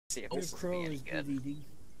See if Your this is crow any is good. good eating.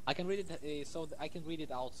 I can read it, I can read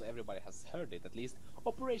it out so everybody has heard it at least.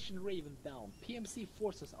 Operation Raven down. PMC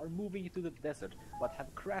forces are moving into the desert, but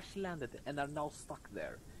have crash landed and are now stuck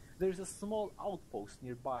there. There is a small outpost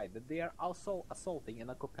nearby that they are also assaulting and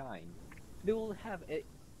occupying. They will have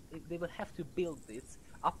to build it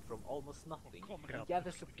up from almost nothing,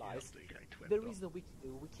 gather supplies. The reason we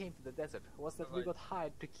came to the desert was that we got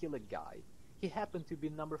hired to kill a guy. He happened to be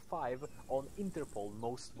number 5 on Interpol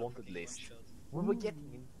most wanted list. We were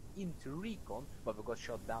getting into recon, but we got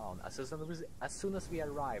shot down. As soon as we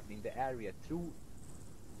arrived in the area,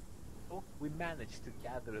 we managed to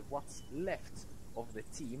gather what's left of the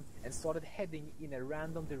team and started heading in a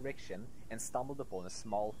random direction and stumbled upon a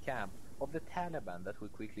small camp of the Taliban that we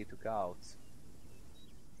quickly took out.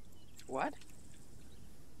 What?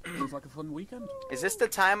 Sounds like a fun weekend. Is this the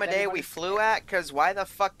time of day we flew at? Cause why the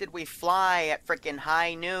fuck did we fly at frickin'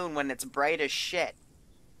 high noon when it's bright as shit?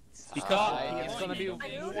 Because it's gonna be morning.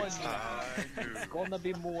 It's gonna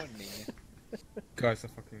be morning. Guys are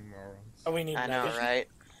fucking morons. Oh, we need I know, right?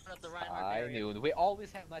 I knew. We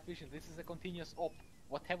always have night vision. This is a continuous op.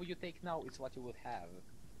 Whatever you take now is what you will have.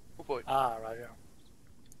 Oh boy. Ah, right,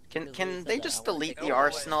 yeah. Can they just delete the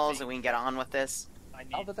arsenals and we can get on with this?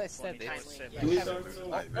 Now that I said it,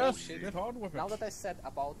 now that I said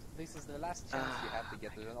about this is the last chance you have to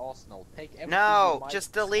get to an arsenal. Take everything No, you might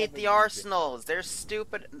just delete the arsenals. They're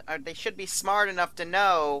stupid. They should be smart enough to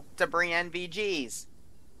know to bring NVGs.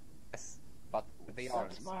 Yes, but they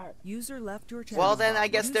aren't. Smart. User left your channel. Well, then I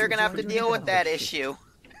guess they're gonna have to deal with that issue.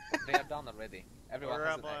 They are done already. Everyone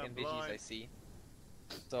has NVGs, I see.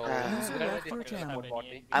 So,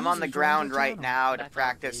 I'm on the ground right now to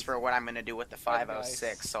practice for what I'm going to do with the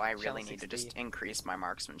 506, so I really need to just increase my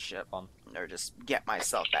marksmanship, or just get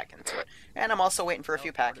myself back into it. And I'm also waiting for a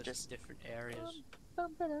few packages, different areas.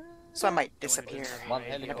 so I might disappear. One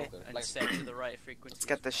helicopter, like set to the right frequency. Let's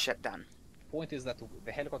get this shit done. Point is that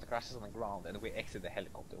the helicopter crashes on the ground, and we exit the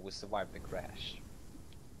helicopter. We survive the crash.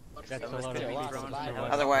 That's a lot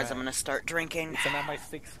of Otherwise, I'm going to start drinking. It's an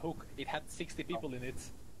MI6 hook. It had 60 people in it.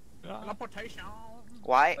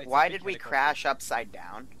 Why did we crash upside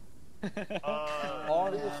down?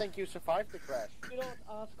 Or do you think you survived the crash? You don't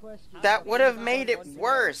ask questions. That would have made it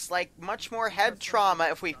worse, like much more head trauma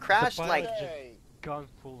if we crashed like... Hey, Gun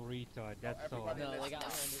full retard, that's all. everybody listen What up.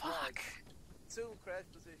 the fuck? 2 crash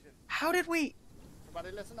position. How did we...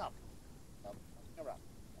 Everybody listen up. Around.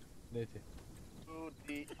 This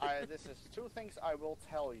is 2 things I will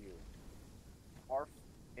tell you. Orf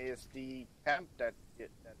is the camp that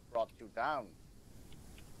brought you down.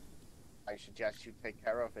 I suggest you take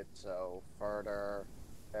care of it so further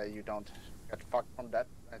you don't get fucked from that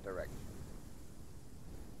direction.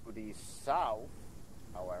 To the south,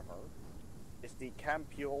 however, is the camp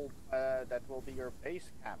that will be your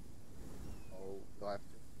base camp. So you'll have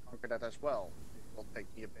to conquer that as well. It will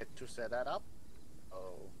take me a bit to set that up.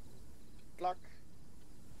 So, good luck.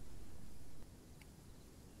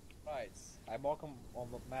 Right, I mark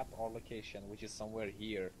on the map our location, which is somewhere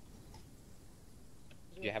here.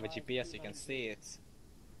 If you have a GPS, you can see it.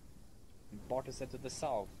 Bart is set to the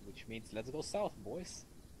south, which means let's go south, boys.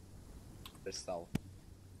 The south.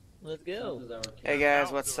 Let's go. Hey guys,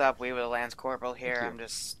 what's up? We were the Lance Corporal here.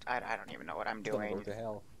 I don't even know what I'm doing. What the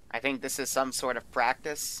hell? I think this is some sort of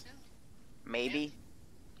practice. Maybe.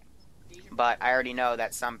 But I already know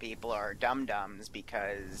that some people are dum-dums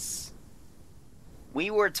because we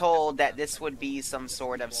were told that this would be some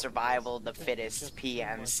sort of survival of the fittest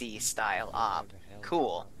PMC style op.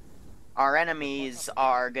 Cool. Our enemies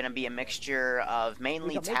are going to be a mixture of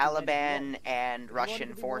mainly Taliban and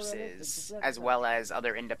Russian forces, as well as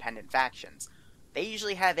other independent factions. They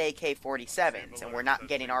usually have AK-47s, and we're not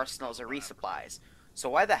getting arsenals or resupplies. So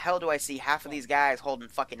why the hell do I see half of these guys holding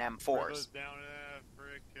fucking M4s?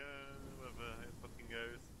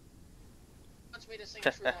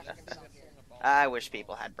 I wish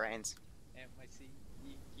people had brains.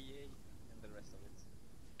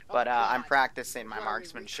 But I'm practicing my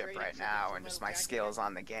marksmanship right now and just my skills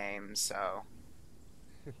on the game, so...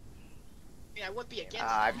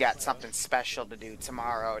 I've got something special to do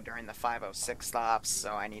tomorrow during the 506 stops,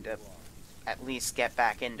 so I need to at least get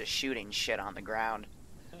back into shooting shit on the ground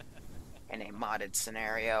in a modded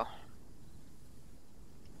scenario.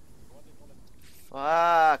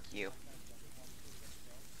 Fuck you.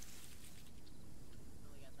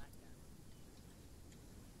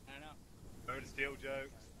 Don't steal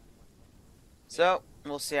jokes. So,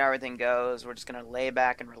 we'll see how everything goes. We're just gonna lay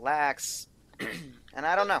back and relax. And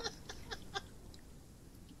I don't know.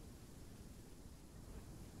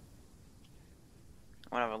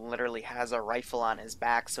 I'm gonna literally actually has a rifle on his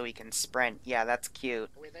back so he can sprint. Yeah, that's cute.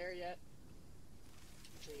 Are we there yet?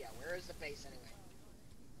 Actually, yeah, where is the base anyway?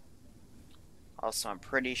 Also, I'm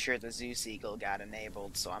pretty sure the Zeus Eagle got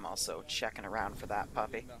enabled, so I'm also checking around for that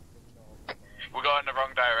puppy. We're going in the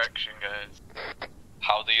wrong direction, guys.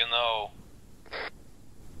 How do you know?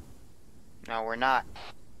 No, we're not.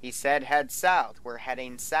 He said head south. We're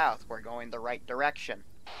heading south. We're going the right direction.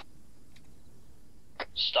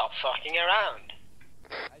 Stop fucking around.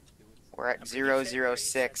 We're at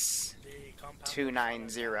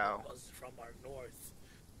 006290. Was from our north.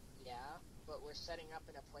 Yeah, but we're setting up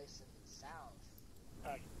in a place in the south.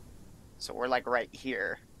 So we're like right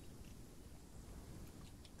here.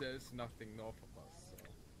 There's nothing north of us, so...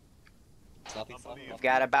 Nothing south. We've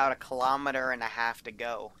got about 1.5 kilometers to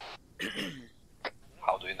go.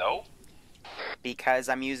 How do you know? Because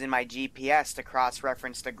I'm using my GPS to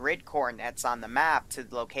cross-reference the grid coordinates on the map to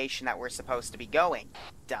the location that we're supposed to be going.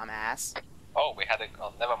 Dumbass. Oh, we had a...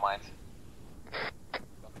 Oh, never mind.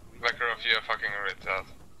 Becker of you are fucking retard.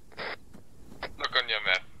 Look on your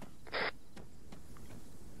map.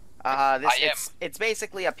 It's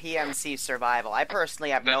basically a PMC survival. I personally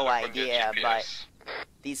have Then no look on your idea, GPS. but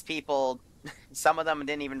these people, some of them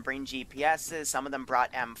didn't even bring GPSs, some of them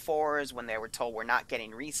brought M4s when they were told we're not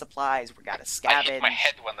getting resupplies, we gotta I scavenge. hit my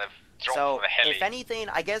head when I dropped So, from the heli. if anything,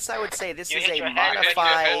 I guess I would say this You is hit a your head. You hit your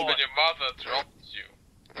head modified... when your mother dropped you.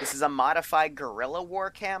 This is a modified guerrilla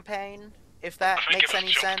war campaign, if that I think makes it was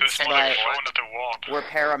any jumped sense, this but morning before I wanted to walk. we're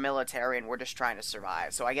paramilitary and we're just trying to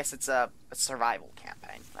survive. So I guess it's a survival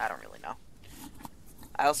campaign. I don't really know.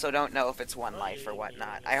 I also don't know if it's one life or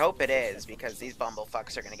whatnot. I hope it is, because these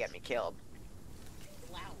bumblefucks are gonna get me killed.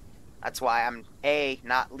 That's why I'm A,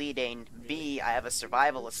 not leading, B, I have a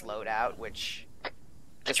survivalist loadout, which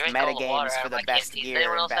just drink all the metagames water for out of the my best kidneys. gear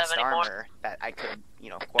Anyone and else have best any more? armor that I could, you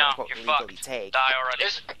know, quote-unquote you're legally fucked. take. Die already.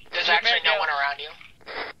 There's actually no one around you.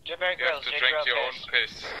 You're very You have gross. to You're drink gross. your own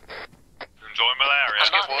piss. Enjoy malaria.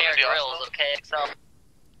 I'm not near grills, okay? So,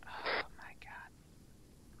 Oh my god.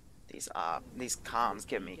 These comms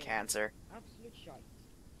give me cancer. Absolute shite.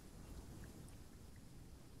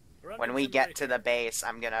 When we get to the base,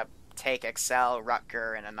 I'm gonna take Excel,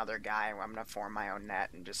 Rutger, and another guy, and I'm gonna form my own net,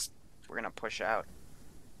 and we're gonna push out.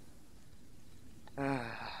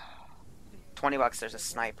 $20, there's a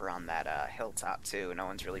sniper on that hilltop too. No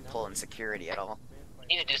one's really pulling security at all.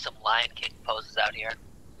 need to do some Lion King poses out here.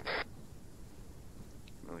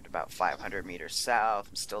 Moved about 500 meters south.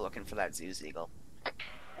 I'm still looking for that Zeus Eagle.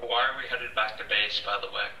 Why are we headed back to base, by the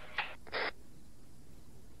way?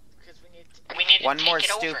 Because we need to One take more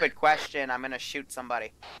it over. stupid question. I'm gonna shoot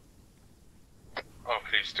somebody. Oh,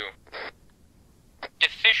 please do. Do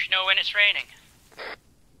fish know when it's raining?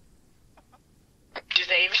 Do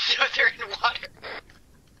they even know they're in water?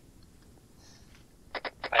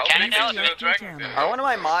 How Can deep I is know? the dragon then? Are one of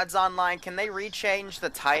my mods online? Can they rechange the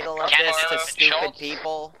title of Can I this know to if stupid Schultz-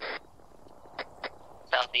 people?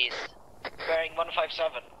 Southeast. Bearing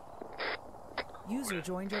 157. User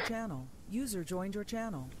joined your channel. User joined your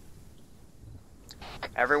channel.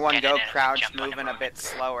 Everyone Get go in and crouch, jump on moving the a bit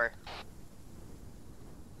slower.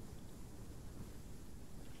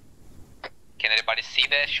 Can anybody see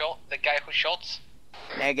the guy who shot?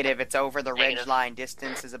 Negative, it's over the ridge Negative. line.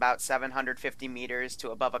 Distance is about 750 meters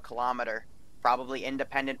to above 1 kilometer. Probably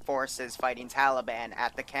independent forces fighting Taliban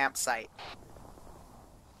at the campsite.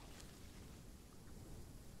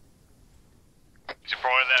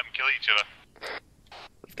 Deploy them, kill each other.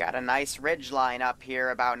 We've got a nice ridge line up here,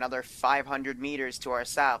 about another 500 meters to our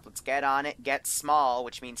south. Let's get on it, get small,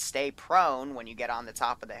 which means stay prone when you get on the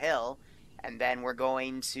top of the hill. And then we're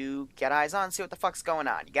going to get eyes on, see what the fuck's going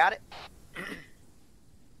on. You got it?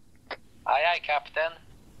 Aye, aye, Captain.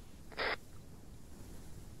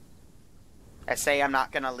 I say I'm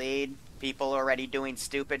not gonna lead. People already doing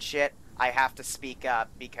stupid shit. I have to speak up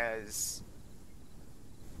because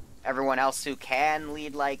everyone else who can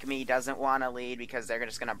lead like me doesn't want to lead because they're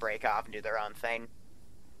just gonna break off and do their own thing.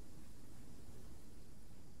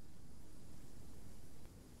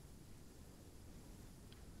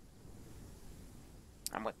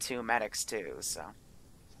 I'm with 2 medics too, so.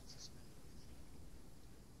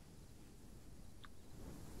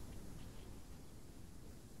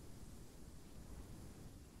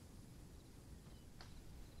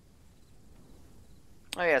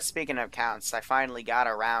 Oh yeah, speaking of counts, I finally got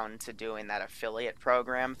around to doing that affiliate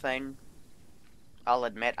program thing. I'll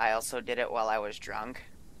admit I also did it while I was drunk.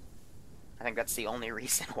 I think that's the only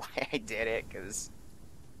reason why I did it, because...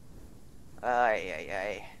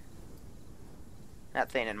 That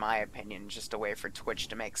thing, in my opinion, is just a way for Twitch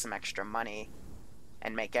to make some extra money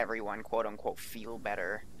and make everyone, quote-unquote, feel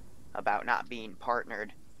better about not being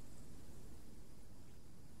partnered.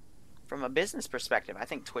 from a business perspective, I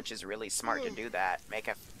think Twitch is really smart to do that. Make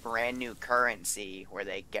a brand new currency where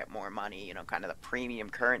they get more money, you know, kind of the premium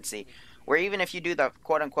currency. Where even if you do the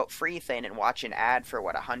quote-unquote free thing and watch an ad for,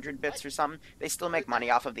 what, 100 bits or something, they still make money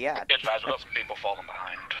off of the ad. Get advised, we've got some people falling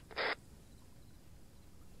behind.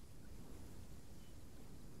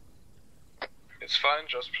 It's fine,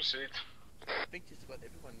 just proceed. I think just about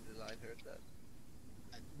everyone in the line heard that.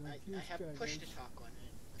 I have push to talk on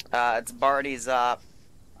it. It's Barty's up.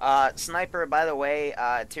 Sniper, by the way,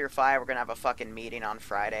 Tier 5, we're gonna have a fucking meeting on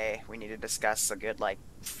Friday. We need to discuss a good, like,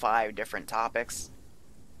 5 different topics.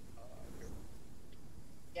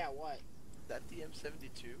 Yeah, what? Is that the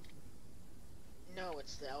M72? No,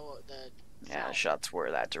 it's the Yeah, south. shots were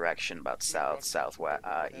that direction, about south, southwest,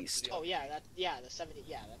 east. Oh yeah, the 70.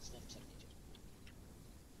 Yeah, that's the 72.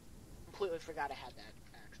 Completely forgot I had that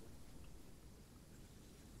actually.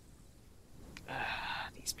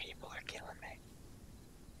 These people are killing me.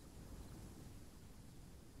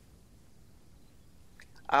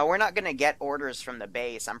 We're not gonna get orders from the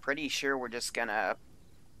base. I'm pretty sure we're just gonna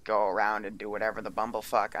go around and do whatever the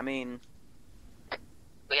bumblefuck. I mean,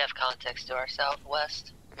 we have context to our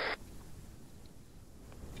southwest.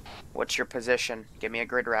 What's your position? Give me a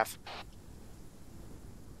grid ref.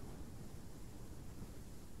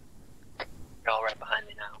 They're all right behind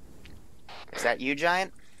me now. Is that you,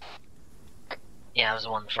 Giant? Yeah, I was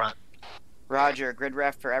the one in the front. Roger, grid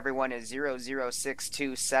ref for everyone is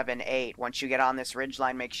 006278. Once you get on this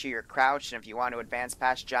ridgeline, make sure you're crouched, and if you want to advance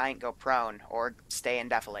past Giant, go prone, or stay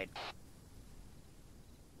and defilade.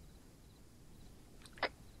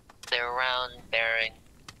 They're around bearing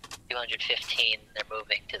 215. They're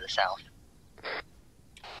moving to the south.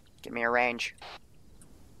 Give me a range.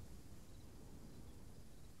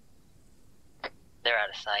 They're out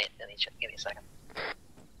of sight. Give me a second.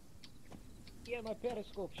 Yeah, my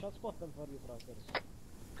periscope. Shall spot them for you, brothers.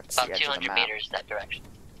 About 200 meters that direction.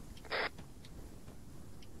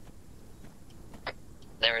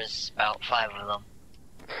 There is about 5 of them.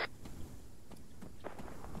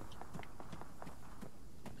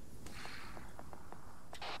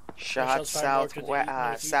 Shots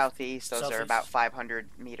southeast. Those are about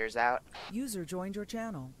 500 meters out. User joined your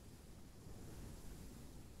channel.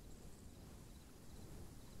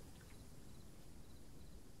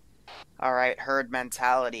 Alright, herd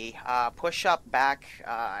mentality. Push up back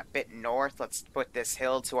a bit north. Let's put this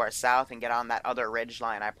hill to our south and get on that other ridge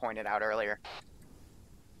line I pointed out earlier.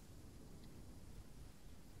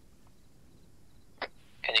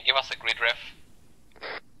 Can you give us a grid ref?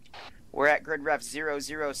 We're at grid ref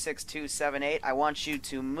 006278. I want you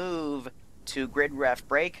to move to grid ref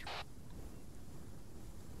break.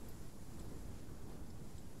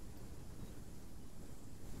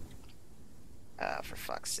 For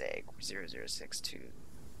fuck's sake, 0062.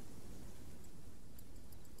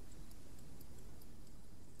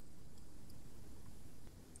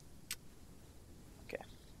 Okay.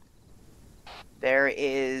 There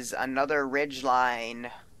is another ridge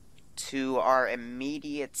line to our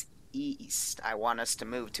immediate east I want us to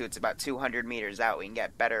move to. It's about 200 meters out. We can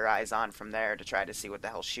get better eyes on from there to try to see what the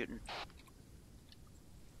hell's shooting.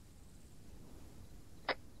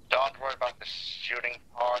 Don't worry about the shooting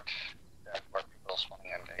part. That's where people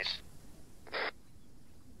spawning in base.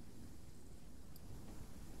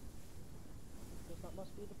 That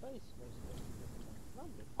must be the base.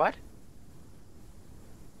 What?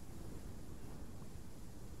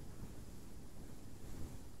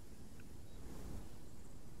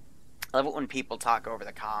 I love it when people talk over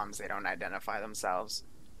the comms, they don't identify themselves.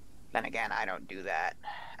 Then again, I don't do that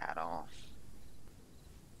at all.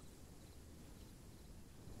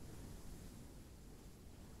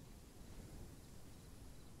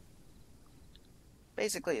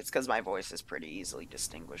 Basically, it's because my voice is pretty easily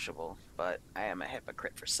distinguishable, but I am a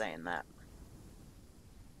hypocrite for saying that.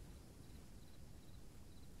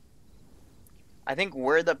 I think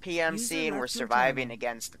we're the PMC and we're surviving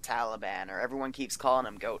against the Taliban, or everyone keeps calling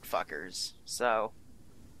them goat fuckers. So,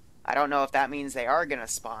 I don't know if that means they are gonna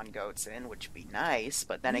spawn goats in, which would be nice,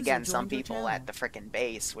 but then again, some people at the frickin'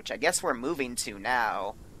 base, which I guess we're moving to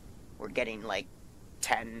now, we're getting like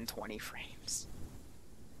 10, 20 frames.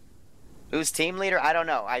 Who's team leader? I don't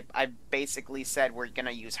know. I basically said we're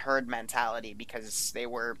gonna use herd mentality because they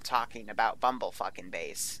were talking about bumblefucking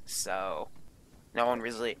base, so no one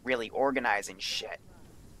really organizing shit.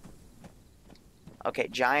 Okay,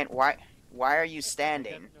 Giant, why are you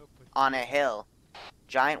standing on a hill?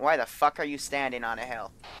 Giant, why the fuck are you standing on a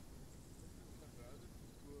hill?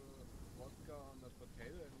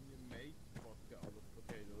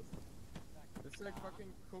 It's like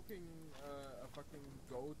fucking cooking a fucking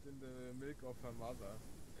goat in the milk of her mother.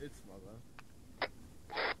 Its mother.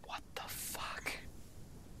 What the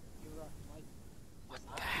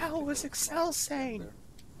was Excel saying?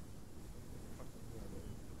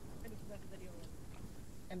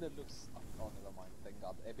 And it looks... Oh, never mind, thank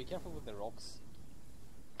god. Be careful with the rocks.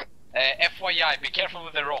 FYI, be careful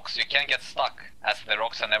with the rocks, you can get stuck, as the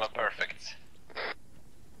rocks are never perfect.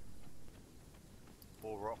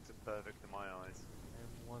 All rocks are perfect in my eyes. And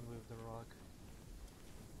one with the rock.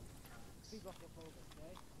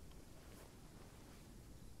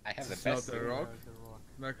 I have the It's best. not a rock.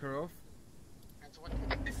 Makarov.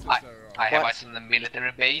 I have eyes on the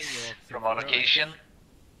military base from our location.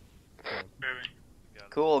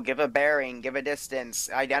 Cool, give a bearing, give a distance,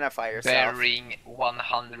 identify yourself. Bearing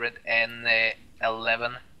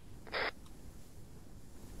 111.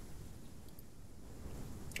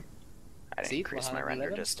 I didn't increase my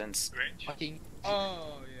render distance. Fucking...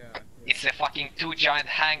 Oh, yeah. It's a fucking 2 giant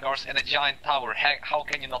hangars and a giant tower. How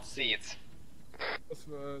can you not see it? I was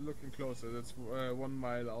looking closer. That's 1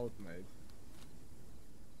 mile out, mate.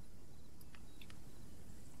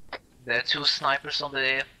 There are 2 snipers on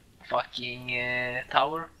the fucking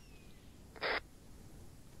tower.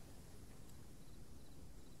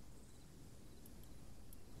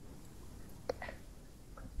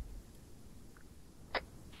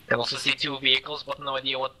 I also see 2 vehicles, but no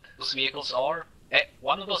idea what those vehicles are.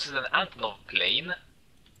 One of those is an Antonov plane.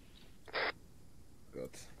 Good.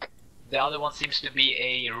 The other one seems to be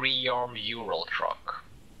a rearmed Ural truck.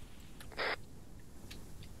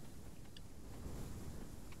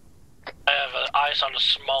 I have eyes on a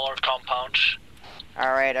smaller compound.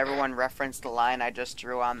 Alright, everyone reference the line I just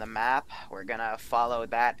drew on the map. We're gonna follow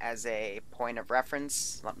that as a point of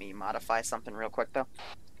reference. Let me modify something real quick though.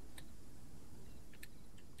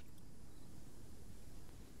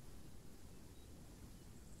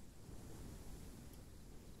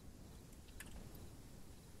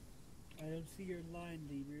 I don't see your line,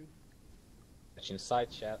 Liru. Watching side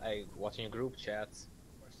chat, watching group chats.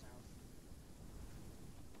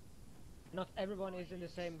 Not everyone is in the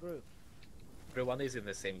same group. Everyone is in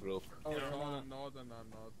the same group. Oh, no, Northern are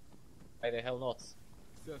not. Why the hell not? It's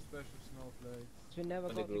a special snowflake. We never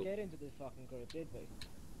On the got to group. get into this fucking group, did we?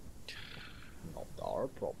 Not our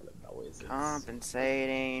problem now, is it?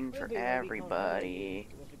 Compensating for everybody.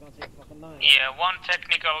 Because we can't see a fucking line. Yeah, 1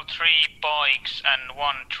 technical, 3 bikes, and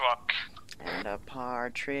 1 truck. And a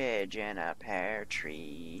partridge in a pear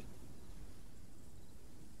tree.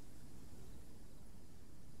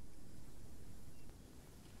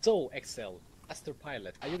 So, Excel, Master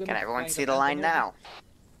Pilot, are you gonna Can everyone fly see the line Antonov? now?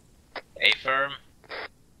 A firm.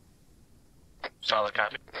 Solid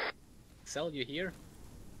copy. Excel, you here?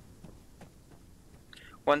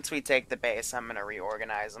 Once we take the base, I'm gonna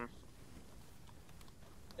reorganize them.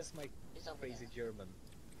 That's my He's over crazy there. German.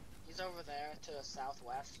 He's over there to the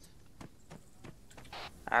southwest.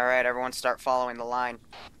 Alright, everyone start following the line.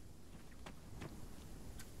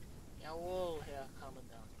 Yeah, wool here, coming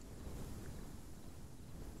down.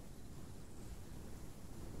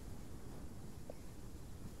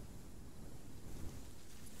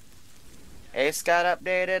 Ace got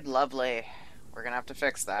updated? Lovely. We're gonna have to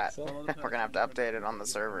fix that. Excel? We're gonna have to update it on the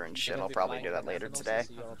server and shit. I'll probably do that later today.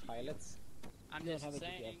 I'm just have it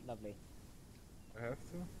yet. Lovely. I have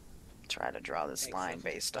to? Try to draw this line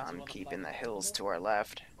based on keeping the hills to our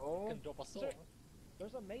left. Oh, Can drop us off.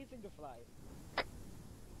 There's amazing to fly.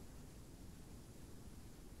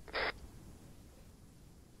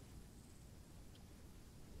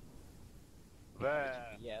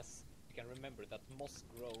 There. Yes, you can remember that moss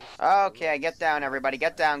grows. Okay, get down, everybody.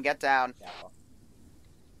 Get down, get down.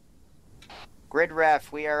 Grid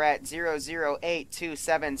ref, we are at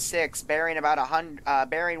 008276, bearing about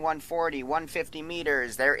 140, 150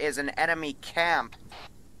 meters. There is an enemy camp.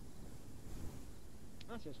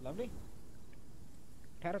 That's just lovely.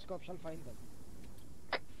 Periscope shall find them.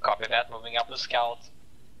 Copy that, moving up the scout.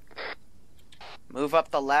 Move up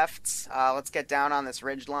the left. Let's get down on this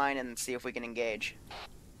ridge line and see if we can engage.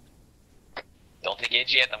 Don't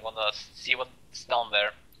engage yet, I'm gonna see what's down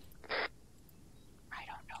there. I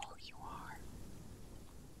don't know who you are.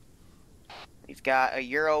 We've got a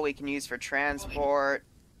Euro we can use for transport.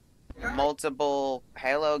 Multiple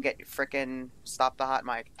Halo. Get your frickin' stop the hot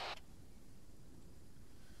mic.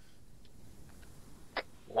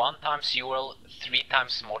 1 times fuel, 3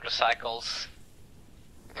 times motorcycles.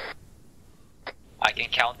 I can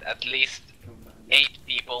count at least 8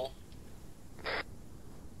 people.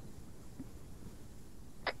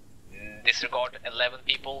 Disregard 11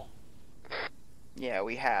 people. Yeah,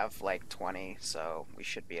 we have like 20, so we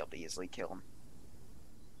should be able to easily kill them.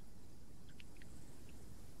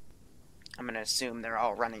 I'm gonna assume they're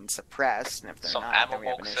all running suppressed, and if they're Some not, ammo then we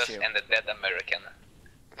have an boxes issue. and the dead American.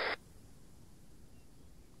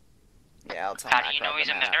 Yeah, I'll tell How do Macro you know the he's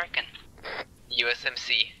map. American?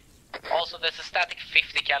 USMC. Also, there's a static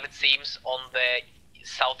 50 cal, it seems, on the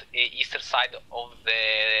southeastern side of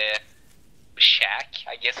the shack,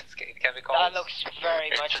 I guess it can be called. That looks very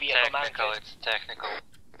much vehicle mounted. It's technical.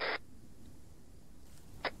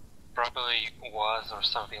 Probably was or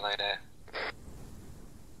something like that.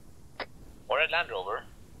 Or a Land Rover.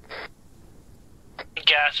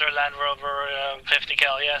 Gas or Land Rover 50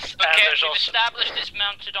 cal, yes. Okay, And there's we've also established it's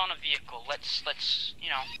mounted on a vehicle. Let's, you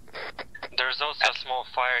know. There's also a small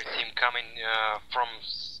fire team coming from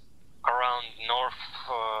around north,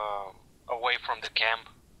 away from the camp.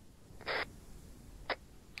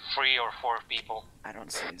 3 or 4 people. I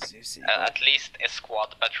don't see a Zeus Eagle. At least a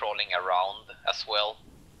squad patrolling around as well.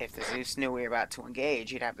 If the Zeus knew we were about to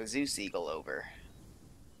engage, he'd have the Zeus Eagle over.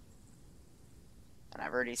 And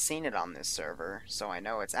I've already seen it on this server, so I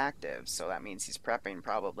know it's active, so that means he's prepping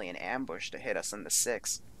probably an ambush to hit us in the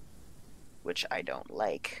 6. Which I don't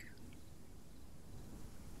like.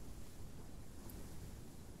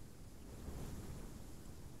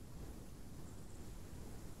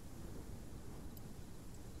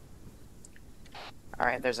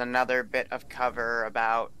 Alright, there's another bit of cover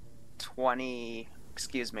about 40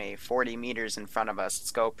 meters in front of us.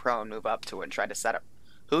 Let's go prone, move up to it, and try to set up.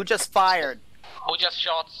 Who just fired? Who just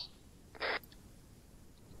shot?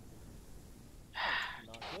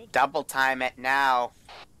 Double time it now.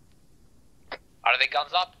 Are they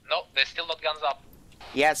guns up? No, they're still not guns up.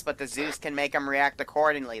 Yes, but the Zeus can make them react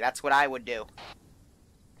accordingly. That's what I would do.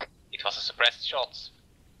 It was a suppressed shot.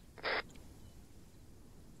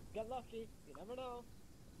 Get lucky, you never know.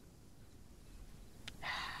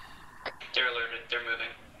 They're alerted, they're moving.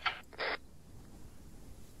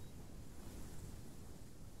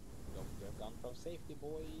 Got your gun from safety,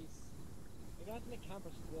 boys. You got any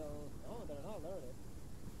campers still? Oh, they're not alerted.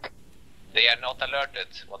 They are not alerted.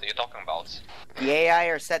 What are you talking about? The AI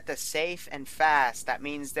are set to safe and fast. That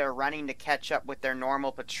means they're running to catch up with their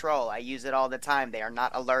normal patrol. I use it all the time. They are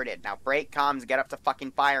not alerted. Now break comms, get up to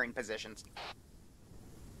fucking firing positions.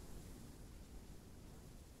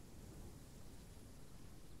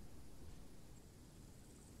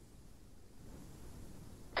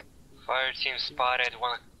 Fire team spotted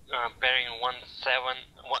bearing 107.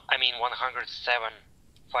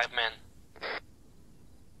 5 men.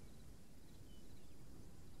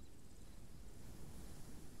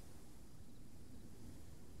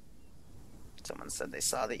 Someone said they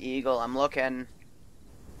saw the eagle. I'm looking.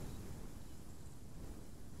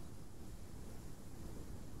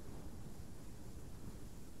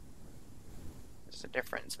 There's a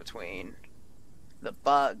difference between the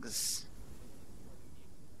bugs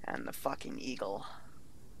and the fucking eagle.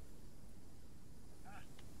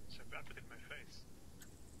 So rapid in my face.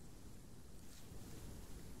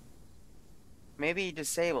 Maybe he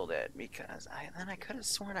disabled it because I could have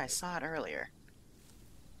sworn I saw it earlier.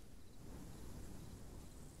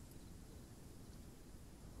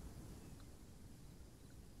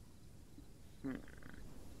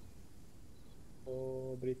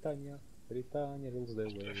 Oh, Britannia rules the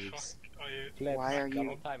waves. Why are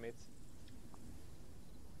you? Time it.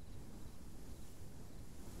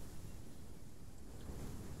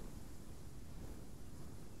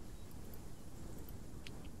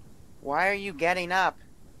 Why are you getting up?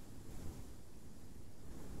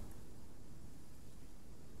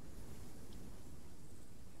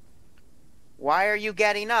 Why are you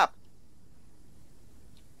getting up?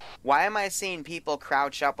 Why am I seeing people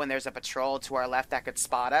crouch up when there's a patrol to our left that could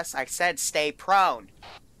spot us? I said stay prone.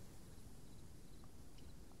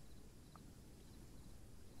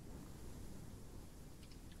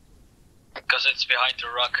 Because it's behind the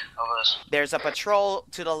rock of us. There's a patrol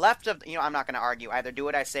to the left of... You know, I'm not going to argue. Either do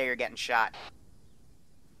what I say or you're getting shot.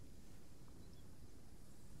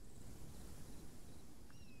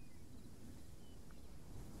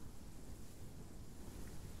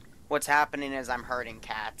 What's happening is I'm herding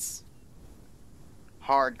cats.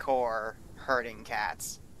 Hardcore herding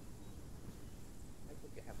cats. I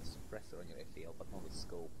think you have a suppressor on your ATL, but not a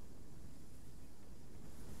scope.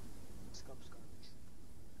 Scope.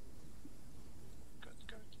 Good.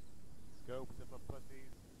 Scope the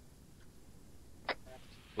puppies.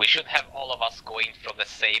 We should have all of us going from the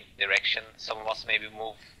same direction. Some of us maybe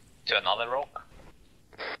move to another rock.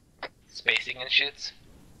 Spacing and shit.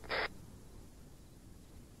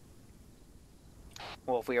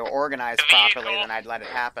 Well, if we were organized properly, then I'd let it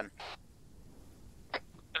happen.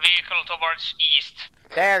 Vehicle towards east.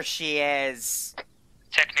 There she is.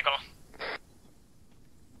 Technical.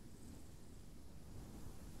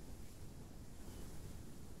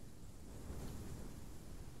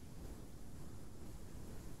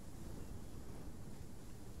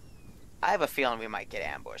 I have a feeling we might get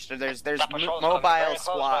ambushed. There's That patrol's coming mobile very close,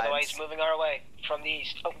 squads. by the way, it's moving our way from the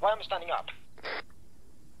east. Oh, why am I standing up?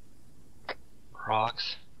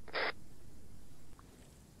 Rocks.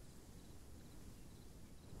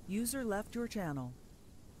 User left your channel.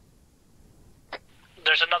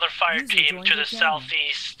 There's another fire User team joined to your the channel.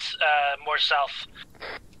 southeast, more south.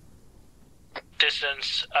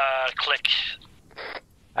 Distance, click.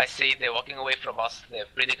 I see they're walking away from us. They're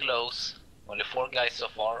pretty close. Only 4 guys so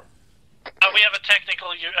far. We have a technical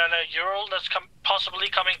Ural that's possibly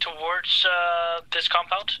coming towards this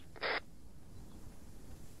compound.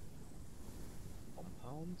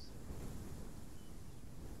 Compounds?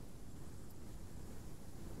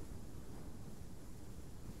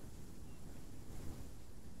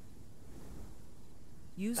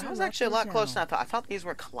 User That was left actually a your lot closer than channel. I thought. I thought these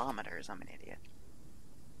were kilometers. I'm an idiot.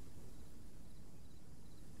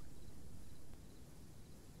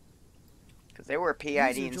 Because they were PID User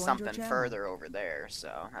and joined something your channel. further over there,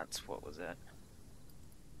 so that's what was it.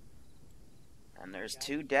 And there's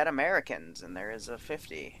 2 dead Americans, and there is a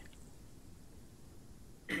 50.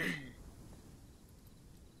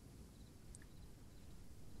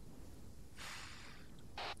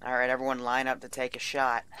 Alright, everyone line up to take a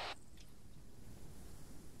shot.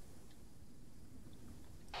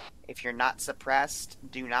 If you're not suppressed,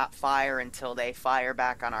 do not fire until they fire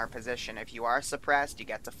back on our position. If you are suppressed, you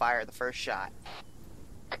get to fire the first shot.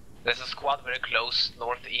 There's a squad very close,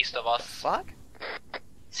 northeast of us. Fuck?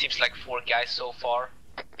 Seems like 4 guys so far.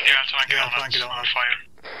 Yeah, trying to get on fire.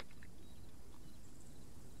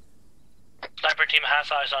 Sniper team has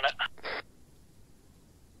eyes on it.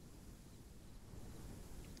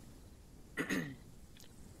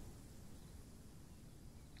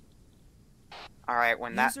 Alright,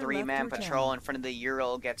 when that User 3-man left your patrol channel. in front of the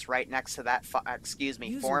Ural gets right next to that, User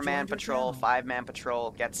 4-man joined your patrol, channel. 5-man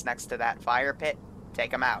patrol gets next to that fire pit,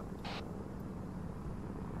 take them out.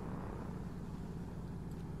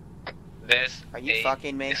 There's Are you a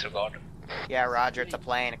fucking me? disregard. Yeah, Roger, it's a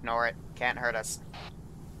plane, ignore it. Can't hurt us.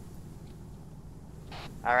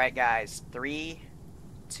 Alright, guys. 3,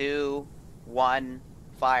 2, 1,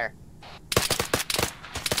 fire.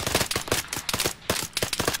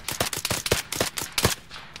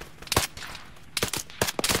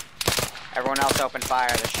 Everyone else open fire,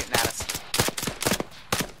 they're shooting at us.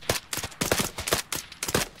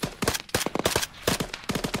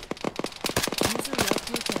 User left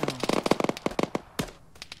your channel.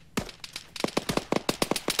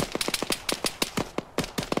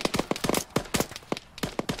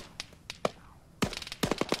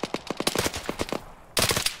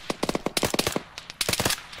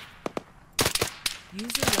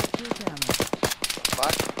 User left your channel.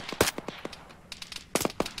 Fuck.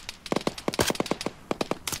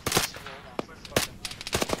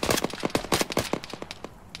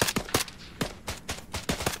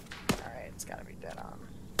 Alright, it's gotta be dead on.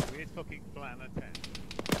 We're talking planet 10.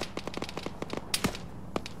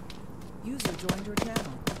 User joined your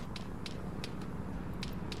channel.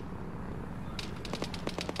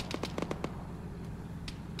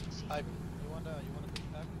 Ivy, you wanna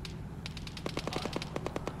come back?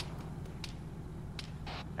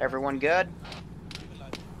 Everyone good?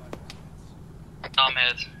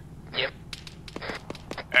 Ahmed. Yep.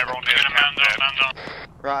 Everyone get a man down.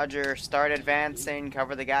 Roger, start advancing,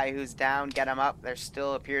 cover the guy who's down, get him up. There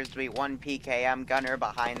still appears to be 1 PKM gunner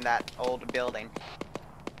behind that old building.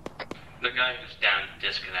 The guy who's down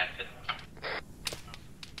disconnected.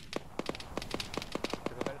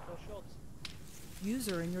 Everybody throw shots.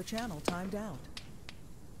 User in your channel timed out.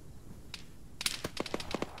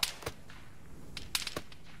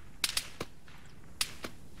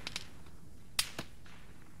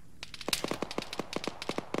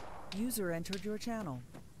 User entered your channel.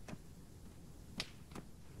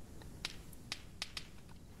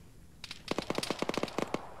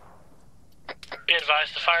 Be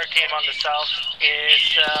advised, the fire team on the south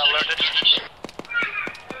is alerted.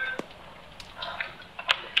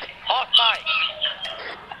 Hot mic!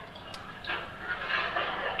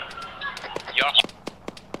 You're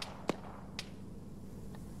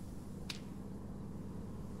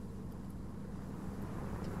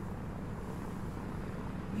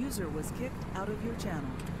User was kicked out of your channel.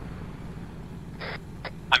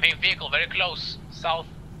 I'm in vehicle very close, south.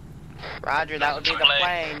 Roger, that would be the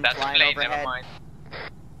plane That's a flying plane, overhead. never mind.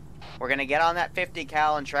 We're gonna get on that 50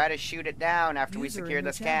 cal and try to shoot it down after we User secure in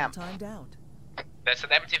your this channel camp. timed out. There's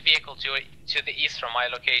an empty vehicle to the east from my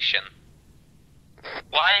location.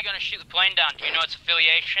 Why are you gonna shoot the plane down? Do you know its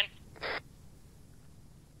affiliation?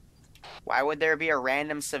 Why would there be a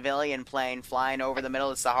random civilian plane flying over the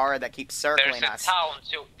middle of Sahara that keeps circling There's us? a town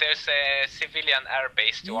too. There's a civilian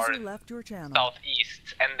airbase to our User left your channel.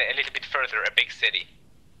 southeast, and a little bit further, a big city.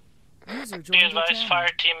 User Be joined your advised, channel. fire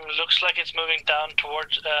team looks like it's moving down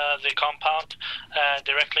towards the compound,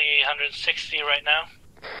 directly 160 right now.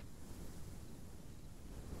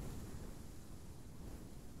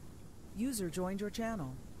 User joined your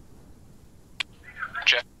channel.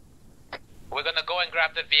 We're gonna go and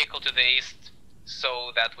grab the vehicle to the east,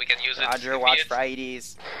 so that we can use it. Roger, watch for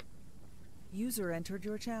IDs. User entered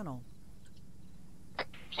your channel.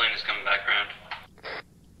 Plane is coming back around.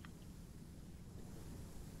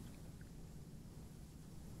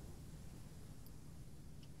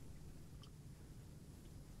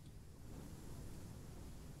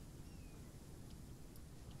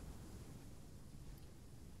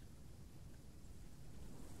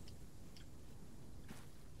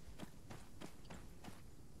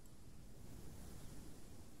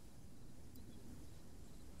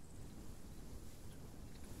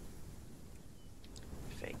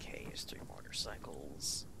 Fake haze, 3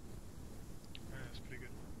 motorcycles. That's pretty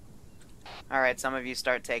good. Alright, some of you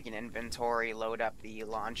start taking inventory, load up the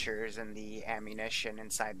launchers and the ammunition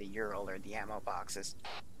inside the Ural or the ammo boxes.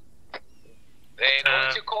 They're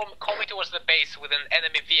going to coming towards the base with an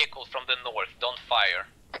enemy vehicle from the north. Don't fire.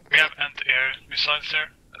 We have anti-air missiles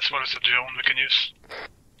there, as well as a drone we can use.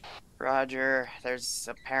 Roger, there's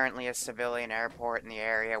apparently a civilian airport in the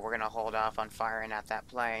area. We're gonna hold off on firing at that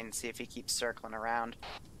plane, see if he keeps circling around.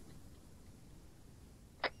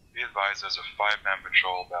 Be advised there's a 5-man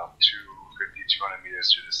patrol about 200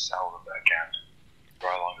 meters to the south of that camp.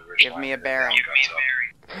 Right along the ridge Give line. me a bearing.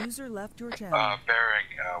 User left your channel. Bearing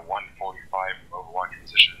 145 from overwatch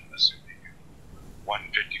position, assuming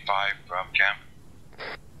 155 from camp.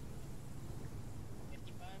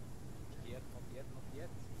 Not yet,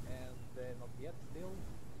 and not yet still.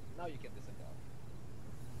 Now you can descend down.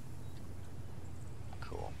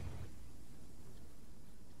 Cool.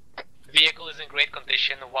 Vehicle is in great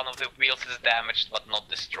condition. One of the wheels is damaged but not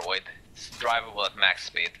destroyed. It's drivable at max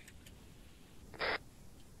speed.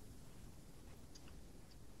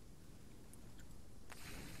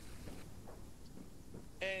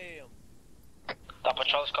 Top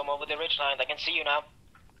patrols come over the ridgeline. I can see you now.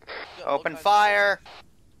 Open fire!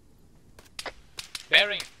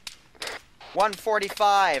 Bearing!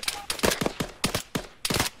 145!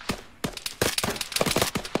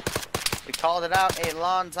 We called it out a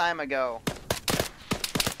long time ago.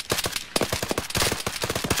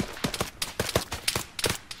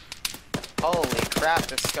 Holy crap,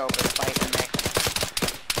 this scope is fighting me.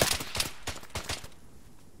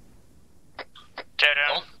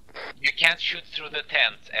 Don't, you can't shoot through the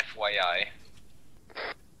tent, FYI.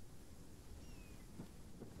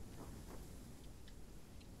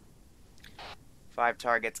 Five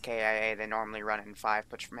targets KIA, they normally run in 5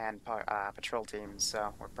 man patrol teams,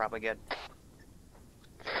 so we're probably good.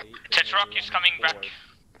 Tetrock is coming back.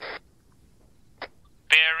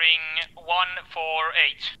 Bearing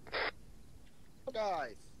 148.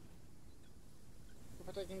 Guys,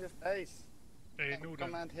 we're taking this base. Hey, Norden.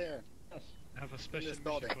 Command here. I have a special this mission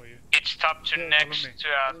building. for you. It's top to next to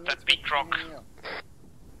the big rock.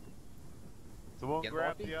 Someone Get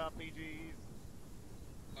grab Morty? the RPGs.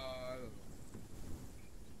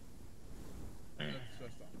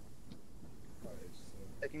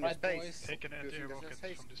 Taking Right, this boys. base. Take an anti-air rocket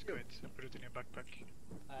haste from this too. crate and put it in your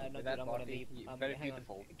backpack. With that, Marty, very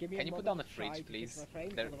beautiful. Can you put down the fridge, please?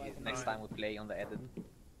 Next time we play on the Eden.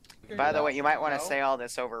 By the way, you might want to say all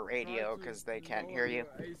this over radio, because they can't hear you.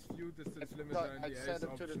 Ace view distance limiter and the ace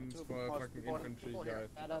options for fucking infantry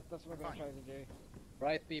guy. That's what we're gonna try to do.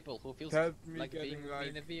 Right, people, who feels Help me like being getting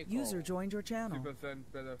in a vehicle? User joined your channel. 50%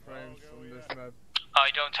 better frames on this map. I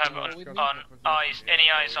don't have any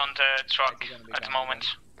eyes on the truck at the moment.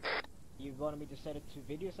 You wanted me to set it to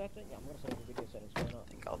video setting? Yeah, I'm gonna set it to video settings. Why not? I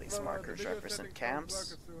think all these markers represent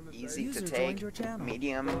camps. Easy User to joined take, your channel.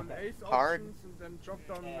 medium, Ace hard. options and then drop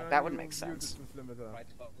down That would menu, make view sense. distance limiter. Right,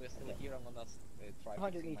 but we're still here. I'm gonna try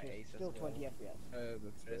 100 fixing my meters, ace as still well. 20 FPS.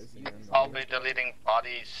 That's basic. I'll be deleting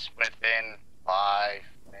bodies within 5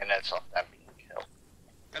 minutes of them being killed.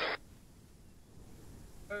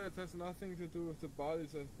 It has nothing to do with the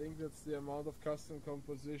bodies. I think that's the amount of custom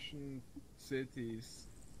composition cities.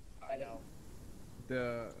 I know.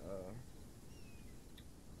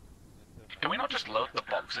 Can we not just load the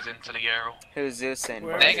boxes into the Ural? Who's Zeus in?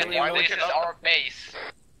 Negative, this is our base.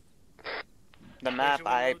 The map,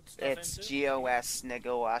 it's GOS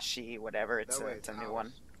Negawashi, whatever, it's a new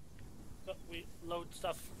one. We load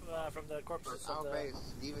stuff from the corpses. Our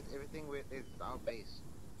base. Leave it. Everything with it's our base.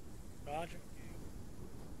 Roger.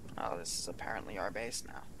 Oh, this is apparently our base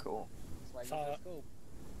now. Cool. That's why I use a scope.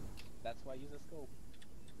 That's why I use a scope.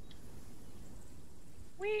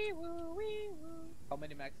 Wee woo, wee woo. How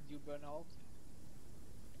many max did you burn out?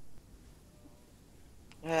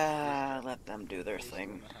 Yeah, let them do their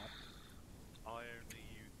thing. I only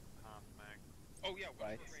use half mag. Oh yeah, what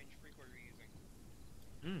range freak are you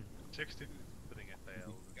using? 60. Putting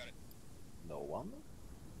FAL. Got it. No one?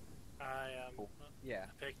 Yeah.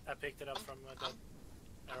 I picked it up from the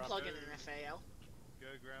I'm plugging in an FAL. Go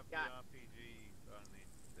grab the RPG only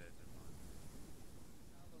instead.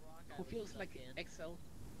 Who feels like Excel?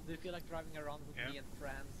 Do you feel like driving around with me and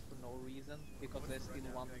friends for no reason? Because there's still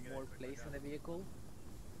one more place in the vehicle?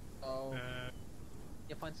 Oh.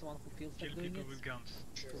 You find someone who feels like Kill doing people it? with guns.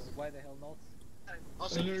 Because why the hell not?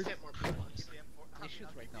 Also, you fit more people. Can you shoot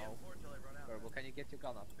right now? Verbal, can you get your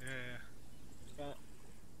gun up?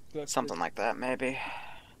 Yeah. Something like that, maybe.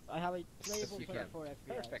 I have a playable You 24 can.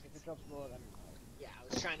 FPS. Perfect. If it drops more, then... Yeah,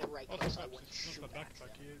 I was trying to right click so I wouldn't It's shoot not a at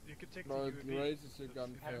backpack. them. You could take No, the it UAV. raises your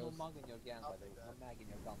gun Have no kills. mag in your gun, by the way. No mag in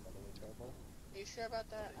your gun, by the way, Verbal. Are you sure about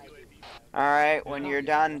that? Alright, when you're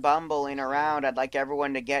done bumbling around, I'd like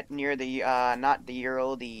everyone to get near the, not the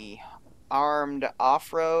Euro, the armed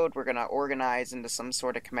off-road. We're gonna organize into some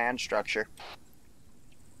sort of command structure.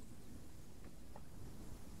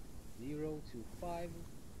 0 to 5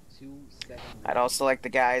 2 7. I'd also like the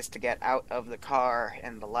guys to get out of the car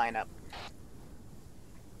and the lineup.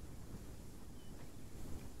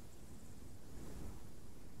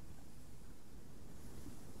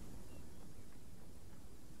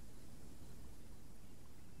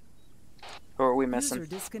 Who are we missing? User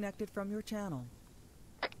disconnected from your channel.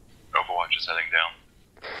 Overwatch is heading down.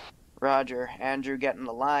 Roger. Andrew, get in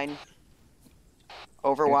the line.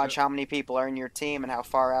 Overwatch, how many people are in your team and how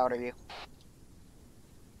far out are you?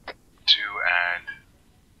 2 and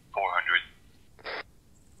 400.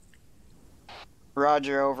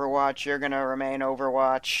 Roger, Overwatch. You're gonna remain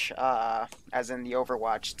Overwatch, as in the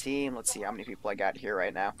Overwatch team. Let's see how many people I got here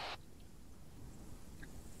right now.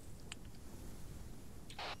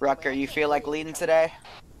 Rucker, you feel like leading today?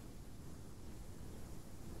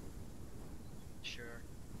 Sure.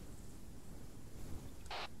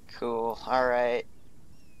 Cool. Alright.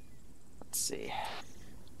 Let's see.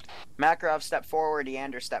 Makarov, step forward.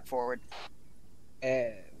 Eander, step forward.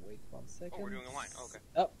 Wait 1 second. Oh, we're doing a line. Okay.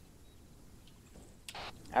 Oh.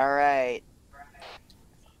 Alright.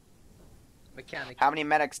 Mechanic. How many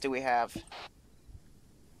medics do we have?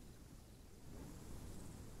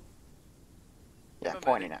 Yeah,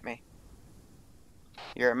 pointing at me.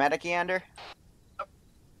 You're a medic, Eander? Yep.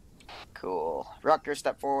 Cool. Rucker,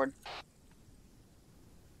 step forward.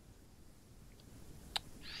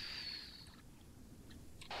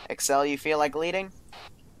 Excel, you feel like leading?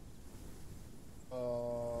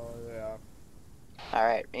 Yeah.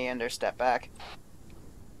 Alright, Eander, step back.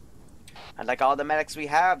 I'd like all the medics we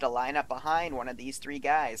have to line up behind one of these three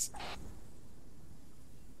guys.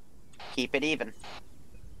 Keep it even.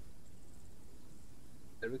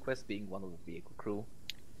 The request being one of the vehicle crew.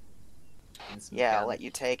 Yeah, I'll let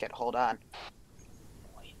you take it. Hold on.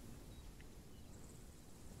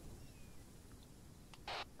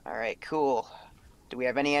 Alright, cool. Do we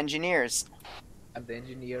have any engineers? I'm the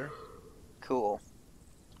engineer. Cool.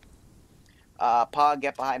 Pog,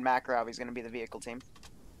 get behind Makarov. He's gonna be the vehicle team.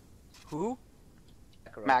 Who?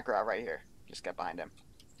 Makarov right here. Just get behind him.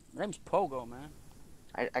 My name's Pogo, man.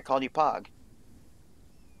 I called you Pog.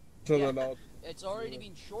 Yeah, it's already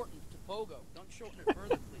been shortened to Pogo. Don't shorten it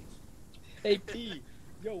further, please. Hey, P!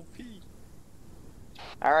 Yo, P!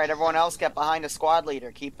 Alright, everyone else get behind a squad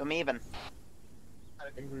leader. Keep them even.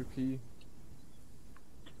 Angry P.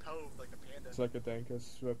 Pog, like a panda. It's like a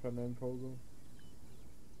dankest weapon in Pogo.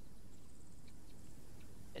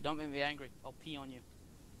 Hey, don't make me angry. I'll pee on you.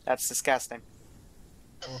 That's disgusting.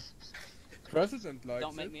 Oh. President likes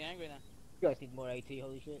Don't make it. me angry then. You guys need more AT,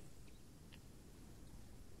 holy shit.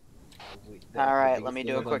 Alright, let me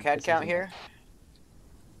do a quick head count here.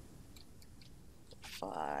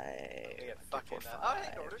 5.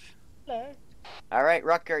 Alright,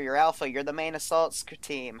 Rucker, you're Alpha, you're the main assault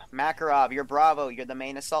team. Makarov, you're Bravo, you're the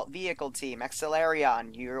main assault vehicle team.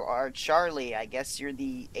 Accelarion, you are Charlie, I guess you're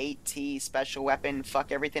the AT special weapon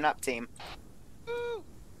fuck everything up team.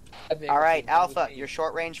 Alright, Alpha, your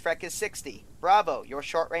short range frec is 60. Bravo, your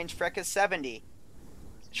short range frec is 70.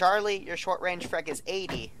 Charlie, your short range frec is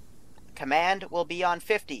 80. Command will be on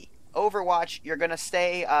 50. Overwatch, you're gonna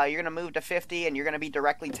stay, you're gonna move to 50 and you're gonna be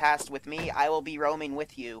directly tasked with me. I will be roaming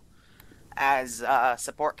with you as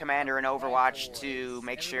support commander in Overwatch to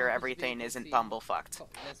make sure everything isn't bumblefucked.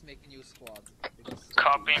 Let's make a new squad.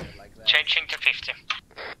 Copy. Changing to 50.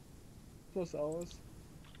 Plus hours.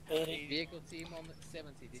 80. Vehicle team on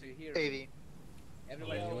 70. Did you hear? 80.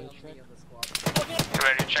 Everybody Yeah, join we'll on check. me on the squad. You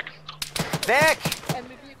ready to check? Vic!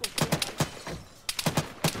 Enemy vehicle.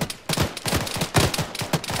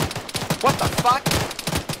 What the fuck?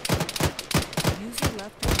 User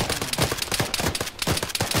left your channel.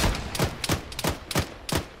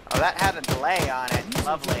 Oh, that had a delay on it. User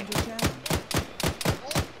Lovely. joined your channel.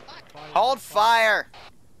 Hold fire!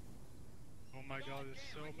 Oh my god, there's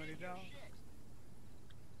so many down.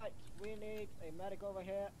 Right, we need a medic over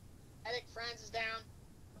here. Medic Franz is down.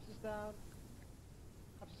 This is down.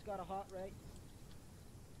 I've just got a heart rate.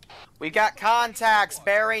 We've got contacts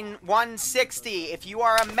bearing 160. If you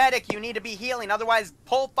are a medic, you need to be healing. Otherwise,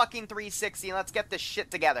 pull fucking 360 and let's get this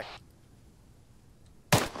shit together.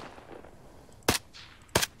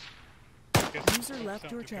 User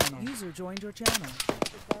left your channel. User joined your channel.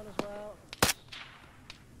 This is down as well.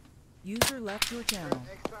 User left your channel.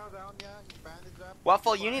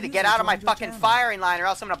 Waffle, you need to get out of my fucking firing line or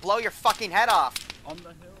else I'm gonna blow your fucking head off. On the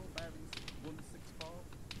hill, bearing 165.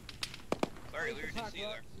 Sorry, Liru, didn't see you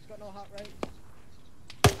there. He's got no heart rate.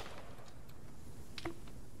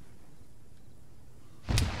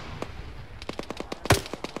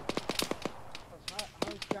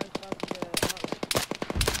 How's Jan starting the heart rate?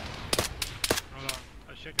 Hold on,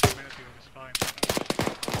 I'll check it in a minute, it's fine.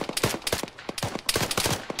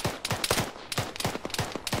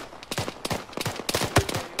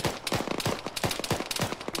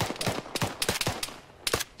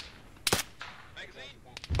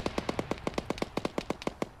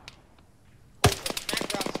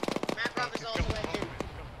 Macross is also in too.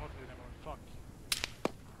 Fuck.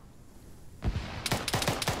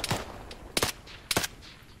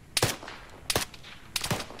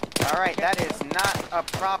 Alright, that is not a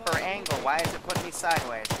proper angle. Why is it putting me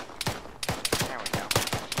sideways? There we go.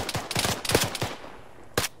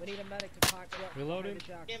 We need a medic to park it up. Reloading.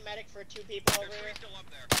 Need a medic for 2 people over here. Still up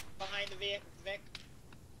there. Behind the Vic.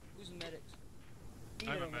 Who's the medic? I'm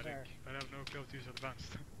Either a over medic. there. I have no clue to use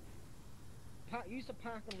advanced. Use the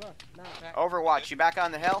park and rush now. Overwatch, you back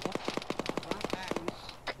on the hill?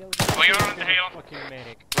 We are on the hill. Fucking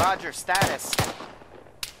medic. Roger, status.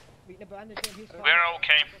 We're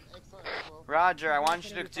okay. Roger, I want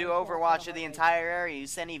you to do Overwatch of the entire area. You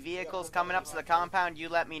see any vehicles coming up to the compound, you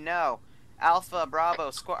let me know. Alpha, Bravo,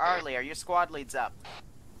 Arlie, are your squad leads up?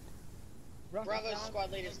 Bravo's squad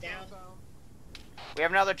lead is down. We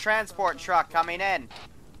have another transport truck coming in.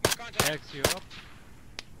 X you up.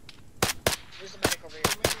 Where's the medic over here?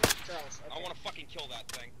 Charles. I want to fucking kill that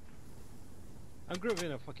thing. I'm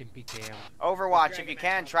grooving a fucking PKM. Overwatch, if you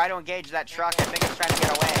can, try to engage that truck. I think it's trying to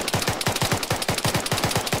get away.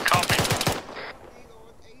 Copy.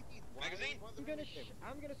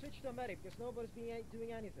 I'm gonna switch to a medic because nobody's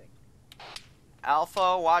doing anything.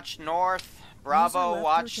 Alpha, watch north. Bravo, left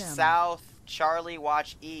watch your channel. south. Charlie,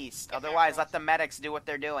 watch east. Otherwise, let the medics do what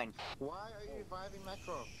they're doing. Why are you reviving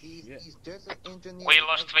Macro? He's just an engineer. We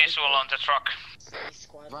lost visual on the truck.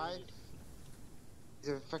 Right? He's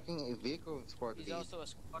a fucking vehicle squad lead. He's also a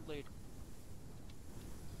squad lead.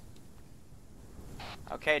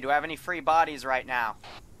 Okay, do I have any free bodies right now?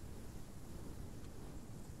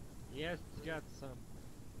 Yes, got some.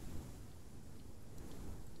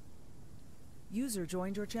 User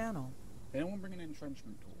joined your channel. Anyone bring an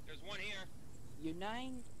entrenchment tool? There's one here.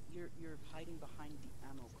 You're you're hiding behind the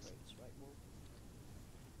ammo crates, right, Wolf?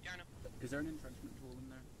 Yeah, I know. Is there an entrenchment tool in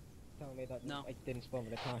there? Tell me that No. I didn't spawn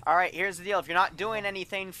with a car. Alright, here's the deal. If you're not doing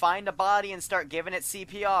anything, find a body and start giving it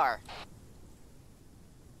CPR.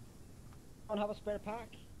 Don't have a spare pack.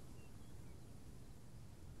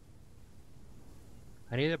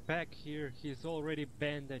 I need a pack here. He's already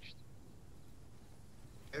bandaged.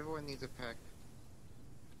 Everyone needs a pack.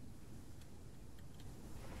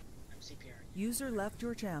 I'm CPRing. User left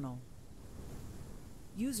your channel.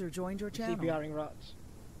 User joined your channel. CPRing rots.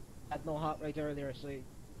 Had no heart rate earlier, see.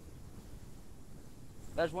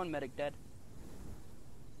 There's one medic dead.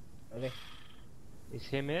 Really? Is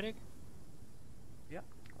he a medic? Yeah.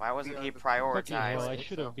 Why wasn't he Fucking hell, I prioritized?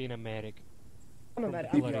 should have been a medic. I'm a From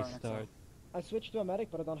medic. the bloody start. I switched to a medic,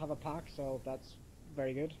 but I don't have a pack, so that's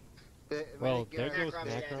very good. Well, there goes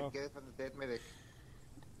Macro. Get it from the dead medic.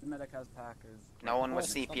 The medic has packers. No one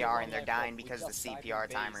was CPRing, they're dying because of the CPR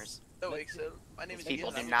timers. No, My name is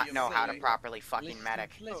People do not know how to properly fucking medic.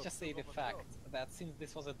 Let's just say the fact that since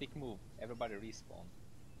this was a dick move, everybody respawned.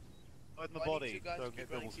 In the body, don't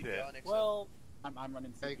get double steer. Well, I'm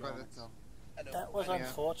running Hey, got CPR it. myself. that was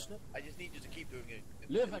unfortunate. I just need you to keep doing it.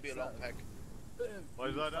 Live It'll be a long pack. Why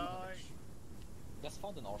did I die? Just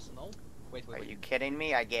found an arsenal. Wait, Are you kidding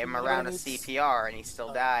me? I gave him a round of CPR and he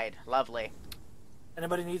still died. Lovely.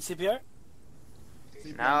 Anybody need CPR?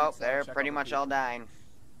 Nope, they're pretty much all dying.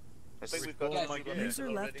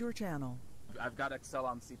 User left your channel. I've got Excel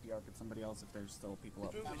on CPR. Could somebody else if there's still people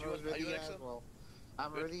up?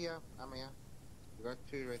 I'm ready, yeah. I'm here. You got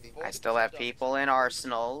 2 ready. I still have people in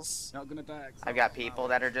arsenals. Not gonna die. I've got people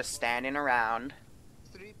that are just standing around.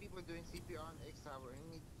 3 people doing CPR on X hour.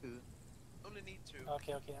 I need 2. Only need 2.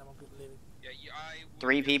 Okay, I'm a good leaving. Yeah,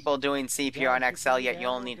 3 people doing CPR on XL, yet you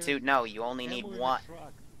only need 2. No, you only need 1.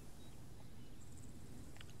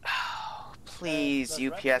 Please,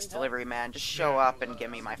 UPS delivery man, just show up and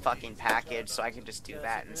give me my fucking package so I can just do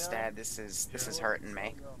that instead. This is hurting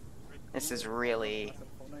me. This is really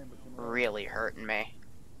hurting me.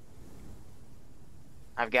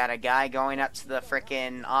 I've got a guy going up to the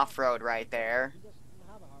frickin' off-road right there.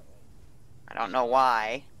 I don't know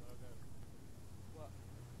why.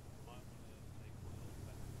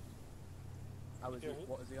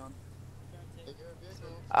 What is he on?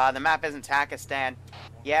 The map isn't Takistan.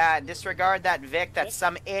 Yeah, disregard that Vic. That's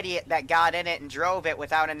some idiot that got in it and drove it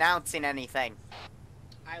without announcing anything.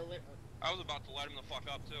 I was about to light him the fuck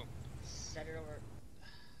up too. Set it over.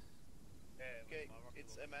 Okay,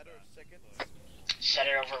 it's a matter of seconds. Set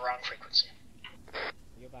it over wrong frequency.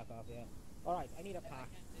 You're back off, yeah. Alright, I need a pack.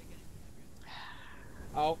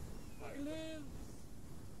 Oh.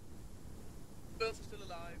 Girls are still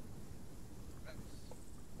alive.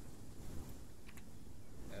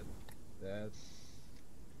 That's...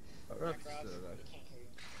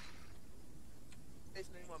 Is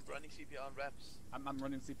anyone running CPR on reps? I'm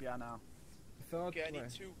running CPR now. Okay, I need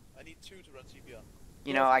 2. I need 2 to run CPR.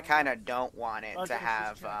 You know, I kind of don't want it to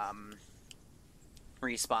have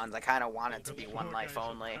respawns. I kind of want it to be 1 life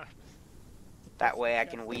only. That way I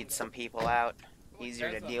can weed some people out. Easier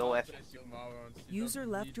to deal with. User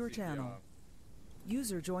left your channel.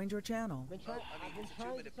 User joined your channel. I've been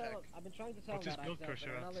trying to tell What is that blood I pressure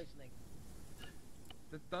they're at? not listening.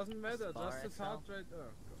 That doesn't matter, just his heart rate.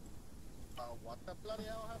 What the bloody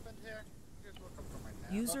hell happened here? Here's what comes from my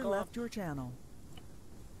nap. User left your channel.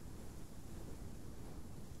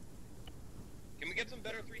 Can we get some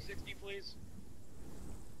better 360, please?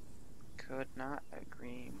 Could not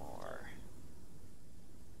agree more.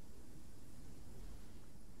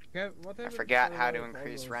 I forgot how to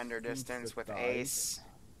increase render distance with Ace.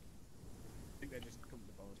 I think they just come to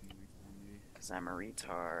the ball and respawn you. Because I'm a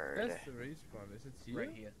retard. That's the respawn, is it here?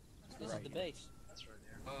 Right here. This is the base. That's right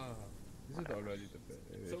there. Ah, is it already the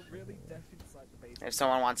base? So really, death inside the base. If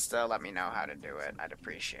someone wants to let me know how to do it, I'd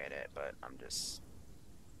appreciate it, but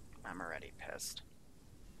I'm already pissed.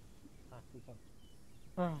 I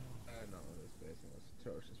know, this base was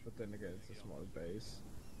atrocious, but then again, it's a small base.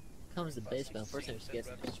 Comes the base, man. First, I just get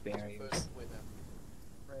some experience.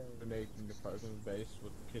 Making the fucking base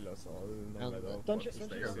would kill us all, no matter Don't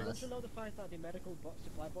what you know the fact that the medical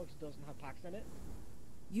supply box doesn't have packs in it?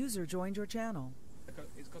 User joined your channel.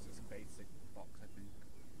 It's because it's a basic box, I think.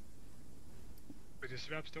 But is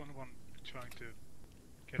Raps the only one trying to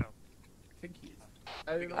get out? I think he is.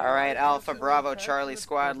 Alright, Alpha Bravo Charlie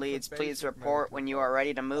squad leads, please report when you are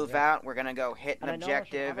ready to move out. We're gonna go hit an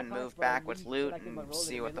objective and move back with loot and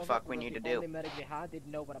see what the fuck we need to do.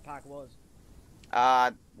 Didn't know what a pack was.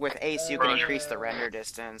 With Ace you can increase the render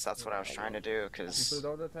distance, that's what I was trying to do, because...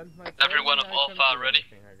 Everyone of Alpha ready?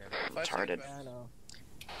 Retarded.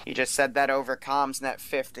 You just said that over comms net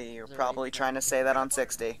 50, you're probably trying to say that on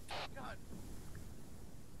 60.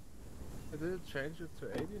 Did it change it to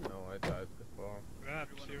 80? No, I died before.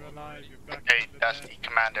 Raps, you're alive, you're back. Hey, that's the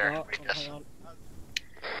commander. Read this.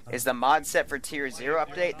 Is the mod set for tier 0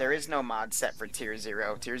 update? There is no mod set for tier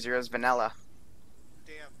 0. Tier 0 is vanilla.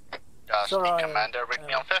 Dusty commander, read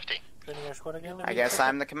me on 50. I guess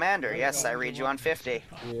I'm the commander. Yes, I read you on 50.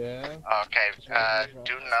 Yeah. Okay,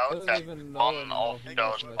 do note that one of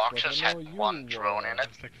those boxes had 1 drone in it.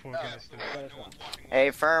 Hey,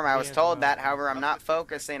 Firm, I was told that. However, I'm not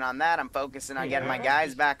focusing on that. I'm focusing on getting my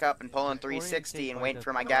guys back up and pulling 360 and waiting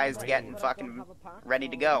for my guys to get fucking ready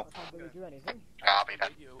to go. Copy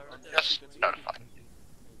that. Just notify.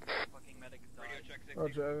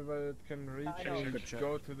 Roger, everybody that can reach and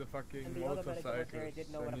go to the fucking motorcycles. I need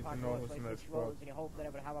to know who's in that spot. And you hope that I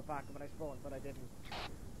would have a pack when I spawned, but I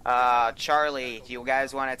didn't. Charlie, do you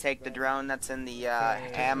guys want to take the drone that's in the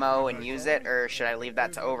ammo and use it, or should I leave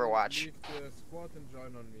that to Overwatch? Leave the squad and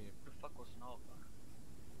join on me.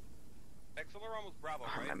 Acceleron was Bravo,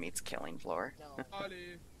 right? Arma meets killing floor.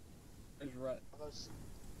 Ali. It's right. Put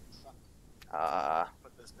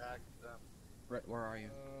this back. Rhett, where are you?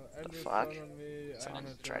 The fuck?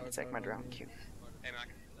 Someone's trying to take my drone. Cute. Hey, Mac.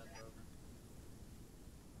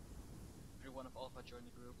 Everyone of Alpha join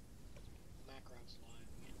the group. Macron's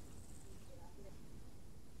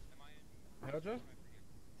live. Roger?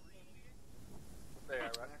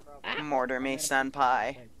 Mortar me,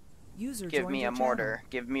 senpai. User Give joined me your a mortar.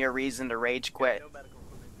 Give me a reason to rage quit.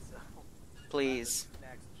 Please.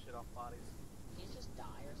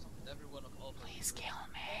 Please kill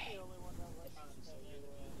me.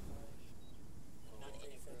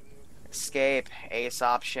 Escape. Ace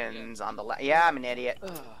options on the left. Yeah, I'm an idiot.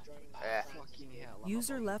 Eh.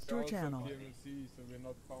 User left your channel. PMC, so we're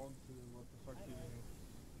not bound to what the fuck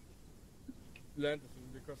landed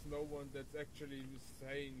in, because no one that's actually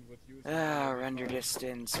saying what you say. Render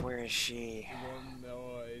distance. Where is she? A1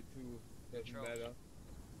 or A2 doesn't matter.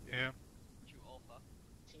 Yeah. Did you alpha?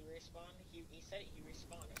 Did he respawn? He said he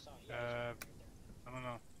respawned. I saw you. I don't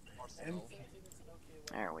know.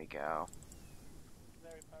 There we go.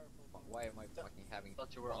 Why am I fucking having?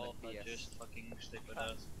 Thought you were all just fucking stick with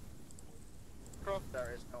us. Proof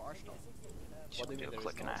there is no arsenal. Should do a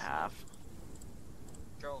click and a half.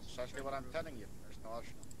 Exactly what I'm telling you. There's no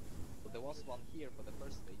arsenal. But there was one here for the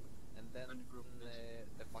first thing, and then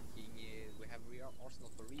the fucking we have arsenal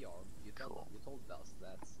for rearm. You told us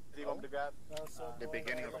that. The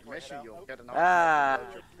beginning of the mission, you'll get an Ah.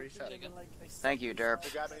 arsenal to load your preset. Thank you, Derp.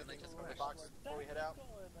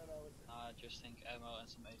 Just think ammo and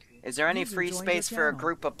some AP. Is there any User free joined space your for a channel.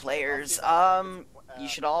 group of players? You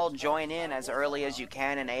should all join in as early as you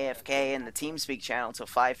can in AFK in the TeamSpeak channel till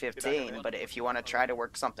 5:15. But if you want to try to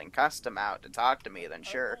work something custom out to talk to me, then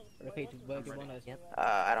sure. Repeat, where do you want us? Yep.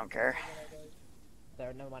 I don't care.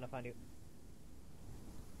 There, never mind, I find you.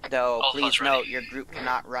 Though, Alpha's please ready. note, your group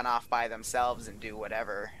cannot run off by themselves and do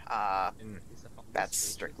whatever. That's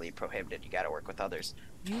strictly prohibited. You gotta work with others.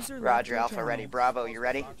 User left Roger, your Alpha channel. ready. Bravo, you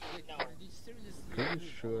ready?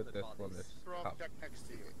 Pretty sure that one is Drop deck next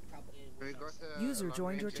to you. We got a User long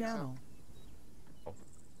joined your range exam. channel.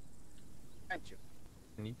 Thank you.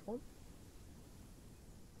 Need one?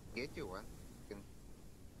 Get you one. Can-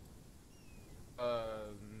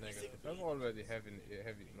 Negative. I'm already heavy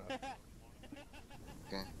enough.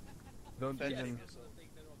 Okay.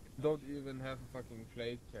 Don't even have a fucking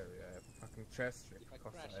plate carrier. I have a fucking chest strip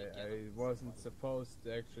because I wasn't supposed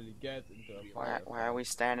to actually get into a fire. Why are we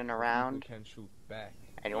standing around? People can shoot back.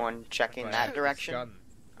 Anyone checking But I that have this direction? gun.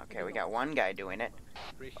 Okay, we got one guy doing it.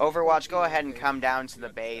 Overwatch, go ahead and come down to the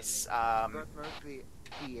base. Got mostly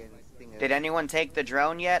key and thing. Did anyone take the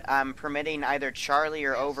drone yet? I'm permitting either Charlie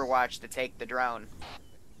or Overwatch to take the drone.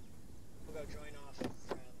 We'll go join off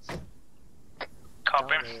friends.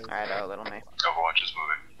 Copy. Alright, little me. Overwatch is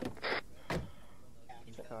moving.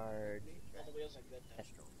 Card. All the wheels are good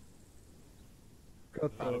though.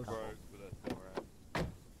 Got those.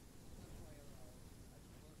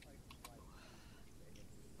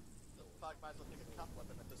 Might as well take a cup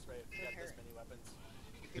weapon at this rate if you got this many weapons.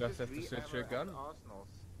 Just have to switch your gun. Arsenals.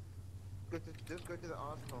 Just go to the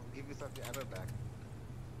arsenal. Give yourself the ammo back.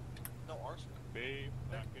 No arsenal. Babe,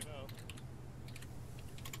 back it up.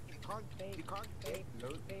 You can't get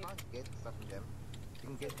load. You can't get stuff from them. You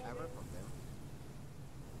can get ammo from them.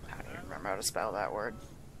 I don't even remember how to spell that word.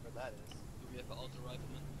 Where that is. Do we have an auto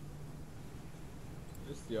rifleman?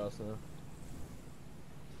 Just the arsenal.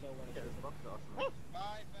 So when Yeah, there's box arsenal.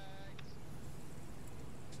 Bye, bags.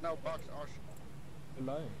 There's no box arsenal. You're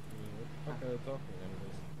lying to me. What the fuck are you talking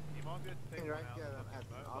anyways? You might be able to take Right one here out at of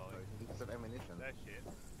an mobile. outpost. You can have ammunition. That shit.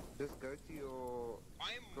 Just go to your.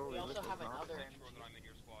 We also have another MG.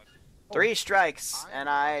 3 strikes, and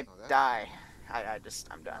I die.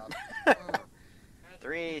 I'm done.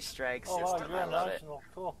 3 strikes, system, I love it.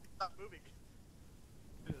 Cool. Stop moving.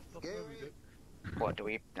 What, do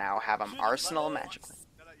we now have an arsenal magically?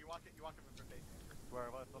 No, you walk it from base. Where am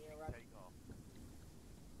I fucking take off?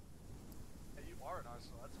 Hey, you are an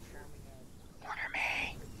arsenal, that's for sure. Order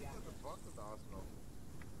me. The box is the arsenal.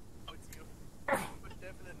 Oh, it's you. It's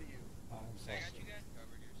definitely you.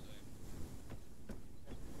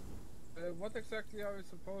 What exactly are we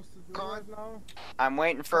supposed to do right now? I'm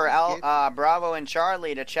waiting for Bravo and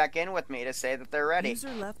Charlie to check in with me to say that they're ready.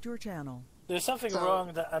 User left your channel. There's something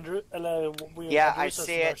wrong that Andrew. Yeah, I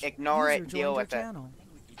see it. Ignore it. Deal with it.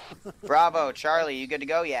 Bravo, Charlie, you good to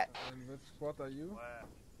go yet? And which squad are you?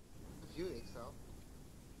 You, Excel.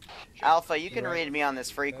 Alpha, you can read me on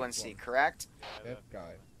this frequency, correct? That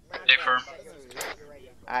guy. Affirm.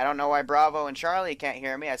 I don't know why Bravo and Charlie can't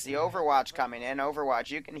hear me. I see Overwatch coming in.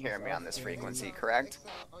 Overwatch, you can hear me on this frequency, correct?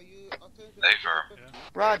 Affirm.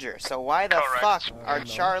 Roger, so why the Correct. fuck are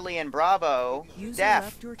Charlie and Bravo User deaf?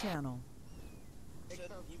 left your channel. No,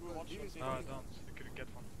 I don't. I couldn't get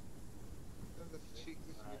one.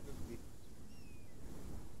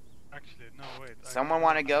 Actually, no, wait. Someone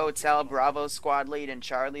want to go tell Bravo's squad lead and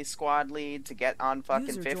Charlie's squad lead to get on fucking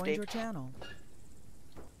User 50? joined your channel.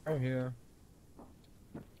 I'm here.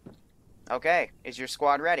 Okay, is your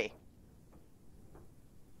squad ready?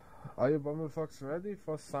 Are you Bumblefox ready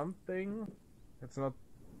for something? It's not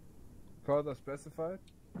further specified.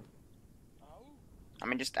 I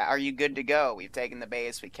mean, just, are you good to go? We've taken the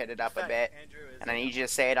base, we kitted up a bit, and I need you to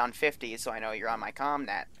say it on 50 so I know you're on my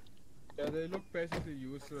commnet. Yeah, they look basically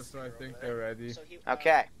useless, so I think they're ready.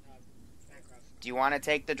 Okay. Do you want to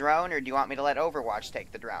take the drone, or do you want me to let Overwatch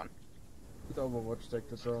take the drone? Let Overwatch take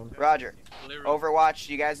the drone. Roger. Overwatch,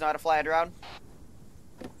 do you guys know how to fly a drone?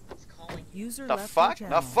 User The left fuck? your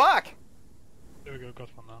The channel. fuck? There we go, got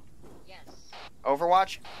one now.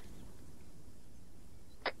 Overwatch?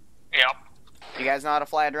 Yep. Do you guys know how to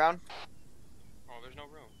fly a drone? Oh, there's no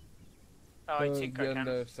room. Oh, I think I can.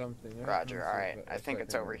 There's something. Yeah? Roger, alright. I think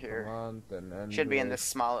it's over here. Command, then Should be in this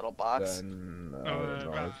small little box. Then,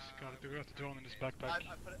 Right, we got the drone in his backpack.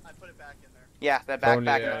 I put it back in there. Yeah, the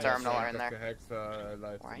backpack and the terminal are in there.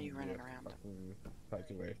 Why are you running around? Fight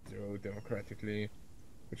your way through democratically,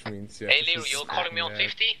 which means Hey Liru, you're calling me on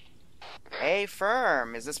 50? Hey,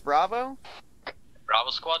 Firm, is this Bravo? Bravo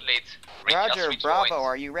squad lead. Roger, Bravo,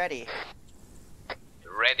 are you ready?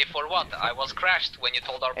 Ready for what? I was crashed when you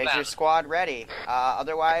told our Is plan. your squad ready?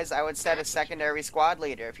 Otherwise, I would set a secondary squad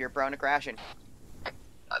leader if you're prone to crashing.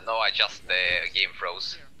 No, I just game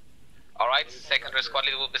froze. Alright, secondary squad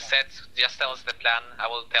leader will be set. Just tell us the plan. I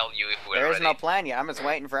will tell you if we're There is ready. no plan yet. I'm just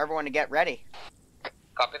waiting for everyone to get ready.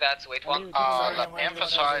 Copy that. Wait one. Let me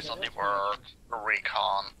emphasize on the word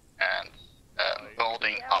recon and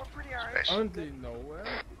building up. Aren't they nowhere?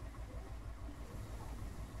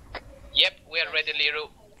 Yep, we are ready, Liru.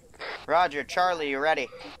 Roger, Charlie, you ready?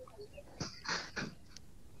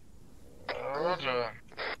 Roger.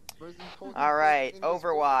 Alright,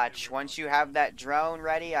 Overwatch. Once you have that drone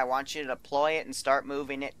ready, I want you to deploy it and start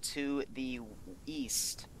moving it to the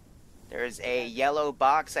east. There's a yellow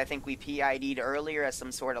box I think we PID'd earlier as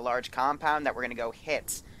some sort of large compound that we're going to go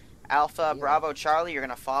hit. Alpha, Bravo, Charlie, you're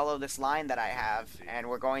going to follow this line that I have, and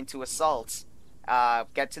we're going to assault.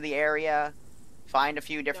 Get to the area, find a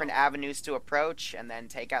few different avenues to approach, and then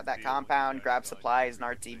take out that compound, grab supplies, and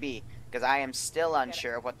RTB. Because I am still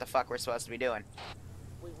unsure of what the fuck we're supposed to be doing.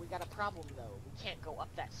 We got a problem though. We can't go up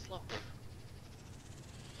that slope.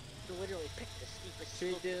 We literally picked the steepest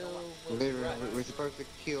slope to go up. Literally, we're supposed to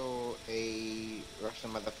kill a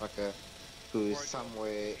Russian motherfucker who's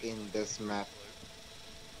somewhere in this map.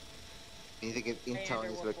 We need to get intel on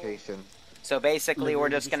his location. So basically, we're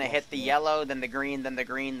just gonna hit the yellow, then the green, then the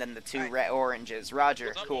green, then the two red oranges.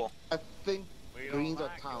 Roger, cool. I think greens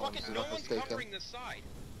are towns, if I'm not mistaken.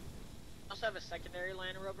 I also have a secondary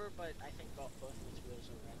Land Rover, but I think both of these wheels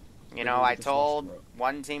are red. You know, I told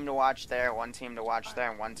one team to watch there, one team to watch there,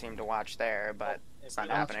 and one team to watch there, but it's not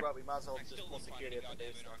happening. We might as well just pull security at the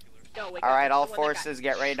base. Alright, all forces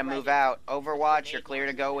get ready to move out. Overwatch, you're clear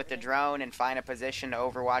to go with the drone and find a position to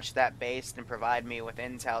overwatch that base and provide me with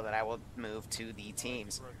intel that I will move to the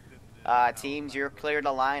teams. Teams, you're clear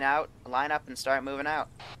to line up and start moving out.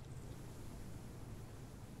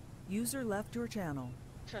 User left your channel.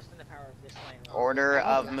 Trust in the power of this Land Rover. Order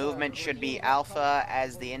of movement should be Alpha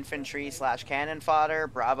as the infantry/cannon fodder,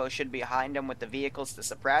 Bravo should be behind them with the vehicles to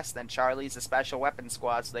suppress, then Charlie's the special weapons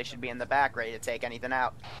squad, so they should be in the back ready to take anything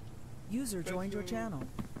out. User joined your channel.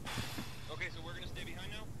 Okay, so we're gonna stay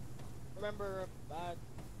behind now? Remember,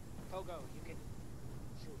 Pogo, you can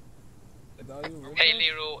shoot. Hey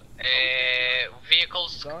Liru,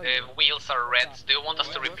 vehicles wheels are red. Do you want us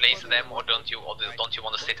to replace them, or don't you want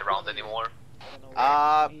to sit around anymore?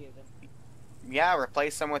 Yeah,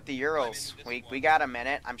 replace them with the Urals. We got a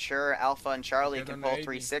minute. I'm sure Alpha and Charlie can pull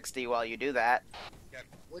 360 while you do that.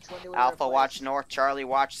 Which one do we Alpha replace? watch north, Charlie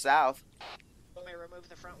watch south. Let me remove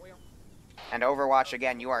the front wheel. And Overwatch,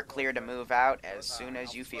 again, you are clear to move out as soon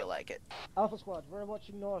as you feel like it. Alpha Squad, we're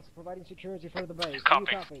watching north, providing security for the base.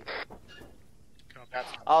 Copy. Do you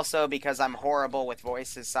copy? Also, because I'm horrible with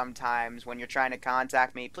voices sometimes, when you're trying to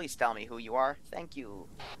contact me, please tell me who you are. Thank you.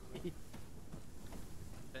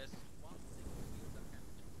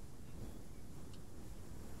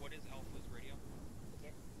 What is Alpha's radio?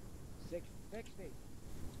 660.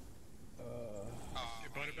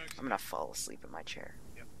 I'm gonna fall asleep in my chair.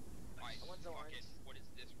 What is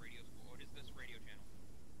this radio? What is this radio channel?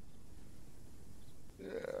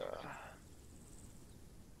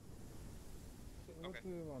 What do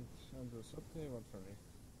you want, Andrews? What do you want from me?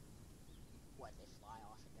 What, they fly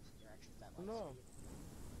off in different directions at like No.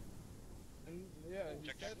 speed? And yeah, he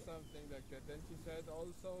said something like that. Then he said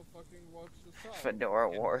also fucking watch the south. Fedora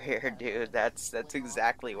Warrior, dude, that's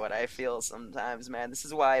exactly what I feel sometimes, man. This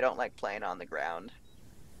is why I don't like playing on the ground.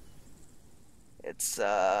 It's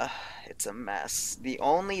a mess. The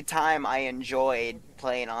only time I enjoyed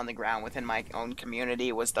playing on the ground within my own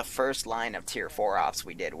community was the first line of Tier 4 ops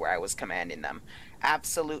we did, where I was commanding them.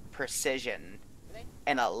 Absolute precision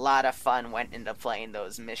and a lot of fun went into playing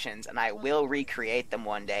those missions, and I will recreate them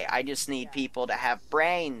one day. I just need people to have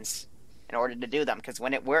brains in order to do them, because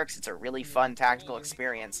when it works, it's a really fun tactical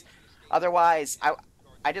experience. Otherwise,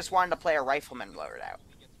 I just wanted to play a rifleman loadout.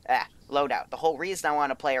 The whole reason I want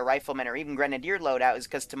to play a rifleman or even grenadier loadout is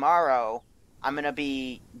because tomorrow I'm going to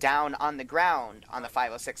be down on the ground on the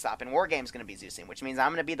 506 op, and Wargame's going to be Zeusing, which means I'm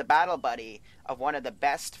going to be the battle buddy of one of the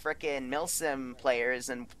best frickin' Milsim players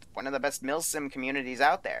and one of the best Milsim communities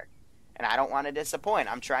out there. And I don't want to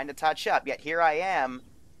disappoint. I'm trying to touch up, yet here I am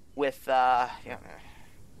with, I'm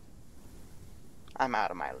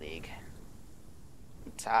out of my league.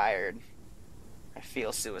 I'm tired. I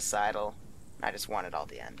feel suicidal. I just want it all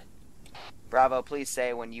to end. Bravo, please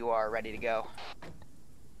say when you are ready to go.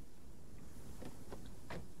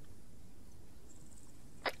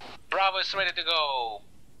 Bravo is ready to go.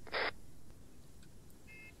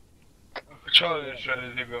 Charlie is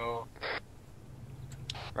ready to go.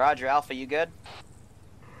 Roger, Alpha, you good?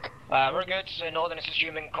 We're good. Northern is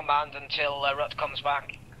assuming command until Rut comes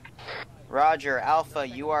back. Roger, Alpha,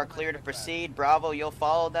 you are clear to proceed. Bravo, you'll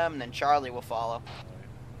follow them, and then Charlie will follow.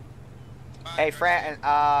 Hey, Fran,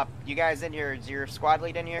 you guys in here? Is your squad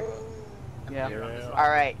lead in here? Yeah.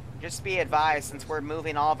 Alright, just be advised, since we're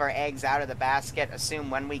moving all of our eggs out of the basket, assume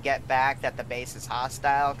when we get back that the base is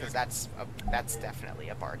hostile, because that's definitely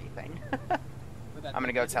a party thing. I'm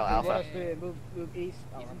gonna go tell Alpha. Move east.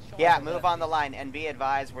 Yeah, move on the line, and be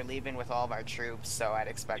advised we're leaving with all of our troops, so I'd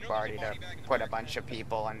expect Barty to put a bunch of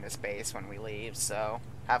people in this base when we leave, so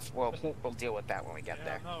we'll deal with that when we get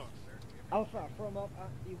there. Alpha, from up at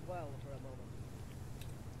you well for a moment.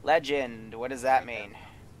 Legend, what does that mean?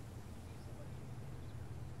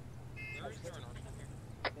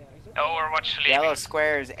 Overwatch leaving. Yellow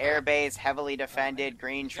squares, airbase, heavily defended,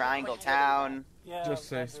 green triangle town. Just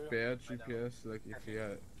say spare GPS, like if you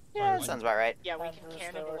had... Yeah, that sounds about right. Yeah, we can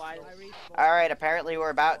cannibalize. Alright, apparently we're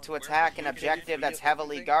about to attack an objective that's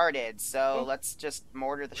heavily guarded, so let's just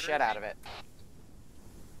mortar the shit out of it.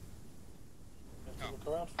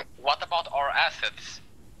 What about our assets?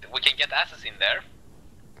 We can get assets in there.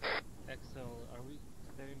 Excel, are we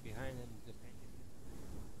staying behind and defending?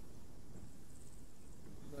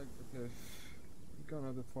 Like, okay. We're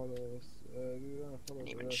gonna follow us. We're gonna follow. Didn't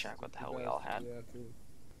even check what the hell we all had.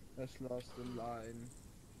 That's lost in line.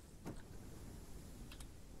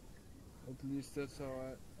 At least that's how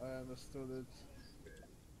I understood it.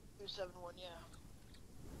 271, yeah.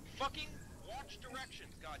 Fucking watch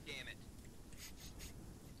directions, goddammit!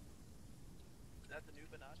 Is that the new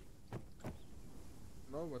Benati?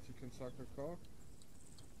 No, but you can suck a cock.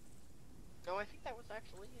 No, I think that was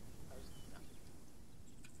actually it.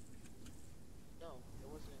 No, it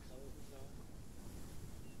wasn't.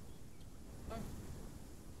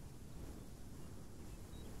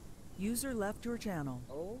 User left your channel.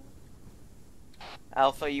 Oh.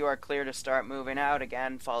 Alpha, you are clear to start moving out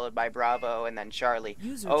again, followed by Bravo and then Charlie.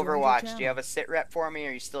 User joined your Overwatch, channel. do you have a sit rep for me, or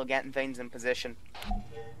are you still getting things in position?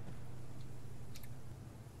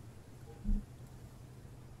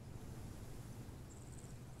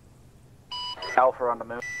 Alpha on the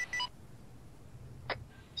move.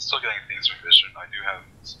 Still getting things in position. I do have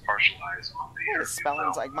some partial eyes on the air.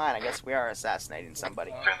 Spelling's like mine. I guess we are assassinating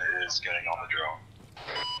somebody. Finn is getting on the drone.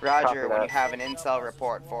 Roger, when you have an intel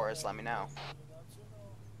report for us, let me know.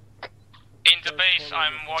 In the base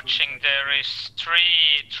I'm watching there is 3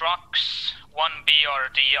 trucks, 1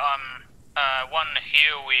 BRD, 1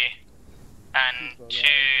 Huey, and 2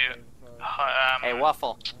 Hey,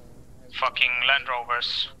 Waffle. fucking Land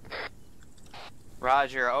Rovers.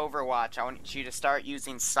 Roger, Overwatch, I want you to start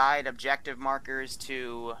using side objective markers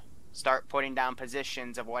to start putting down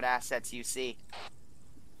positions of what assets you see.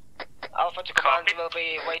 Alpha to command will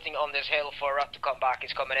be waiting on this hill for Rut to come back.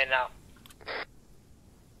 He's coming in now.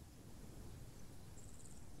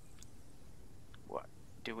 What?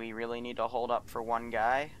 Do we really need to hold up for one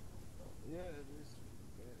guy? Yeah, it is.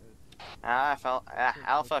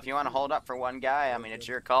 Alpha, if you want to hold up for one guy, I mean, it's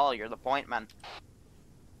your call. You're the point man.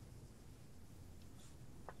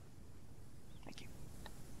 Thank you.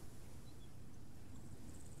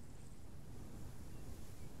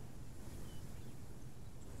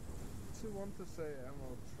 Do you want to say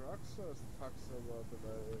ammo trucks or trucks or what?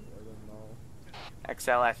 I don't know.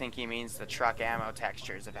 XL, I think he means the truck ammo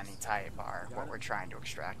textures of any type are what we're trying to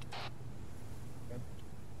extract.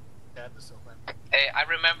 Hey, I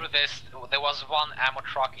remember this. There was 1 ammo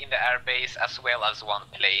truck in the airbase as well as 1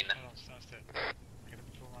 plane.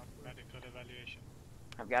 evaluation.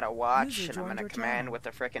 I've got a watch, User and I'm joined gonna your command channel. with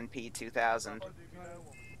the frickin' P2000.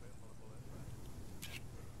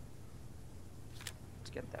 Let's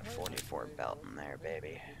get that 44 belt in there,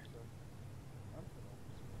 baby.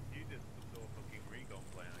 You did some sort of fucking recon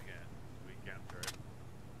plan again. We capture it.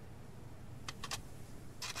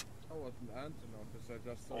 I wasn't Antonov, because I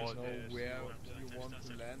just don't Or know this, where or you want to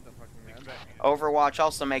land the fucking Antonov. Overwatch,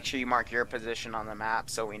 also make sure you mark your position on the map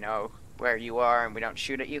so we know where you are and we don't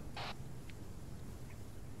shoot at you.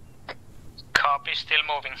 Copy, still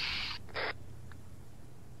moving.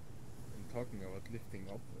 I'm talking about lifting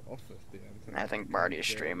off of the Antonov. I think Marty is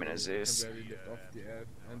streaming a Zeus. You can barely lift off the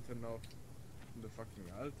Antonov from the fucking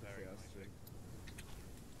Altair string.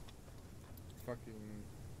 Fucking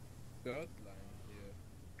dirt line here.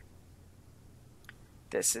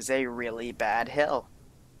 This is a really bad hill.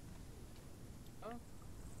 Huh?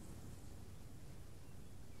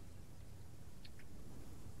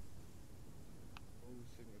 Oh,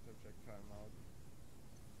 signature check timeout.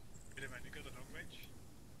 Wait a minute, you got a long range?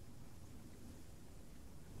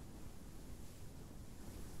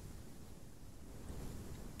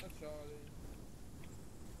 That's Charlie.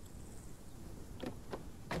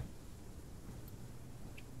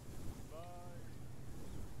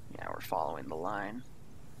 Yeah, we're following the line.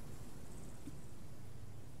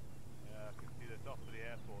 Yeah, I can see the top of the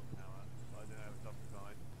airport now. I don't know the top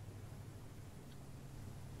side.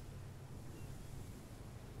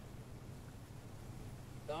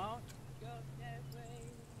 Don't go that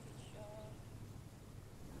way, shot.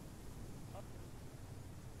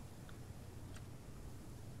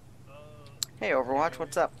 Hey, Overwatch,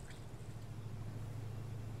 what's up?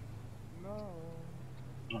 No.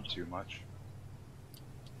 Not too much.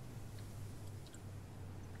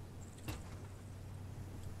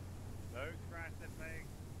 Don't crash the thing.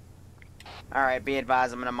 Alright, be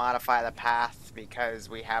advised, I'm gonna modify the path because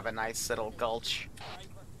we have a nice little gulch.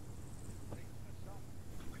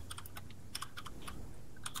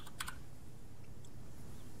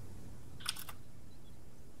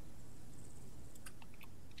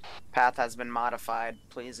 Path has been modified.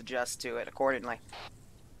 Please adjust to it accordingly.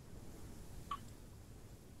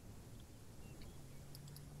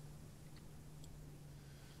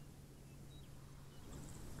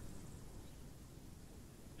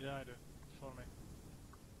 Yeah, I do. Follow me.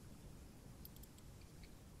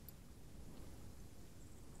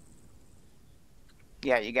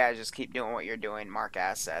 Yeah, you guys just keep doing what you're doing. Mark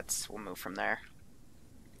assets. We'll move from there.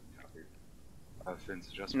 Finn's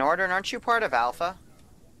adjustment. Northern, aren't you part of Alpha?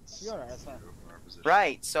 You're Alpha.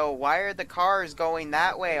 Right, so why are the cars going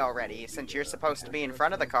that way already, since you're supposed to be in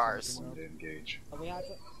front of the cars? Engage. We have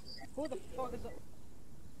to... Who the fuck is it?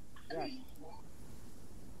 Yes.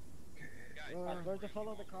 Where's to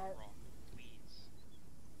follow the car?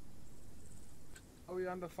 Are we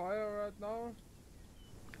under fire right now?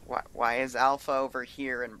 Why is Alpha over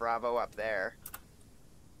here and Bravo up there?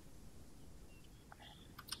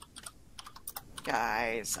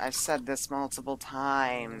 Guys, I've said this multiple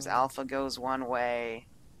times. Alpha goes one way,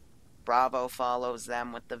 Bravo follows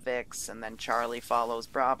them with the Vix, and then Charlie follows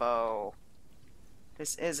Bravo.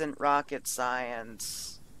 This isn't rocket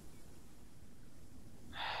science.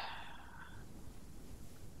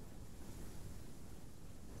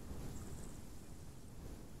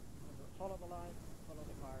 Follow the line, follow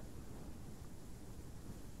the car.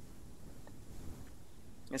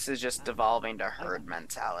 This is just devolving to herd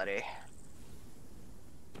mentality.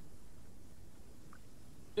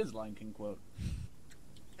 His Lion King quote.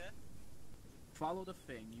 Follow the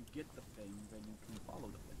thing, you get the thing, then you can follow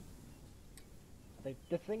the thing.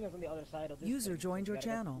 The thing is on the other side of this User thing. joined your You gotta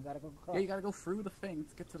go- channel. you gotta go Yeah, across. you gotta go through the thing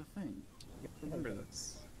to get to the thing. You have to remember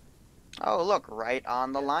this. Oh, look, right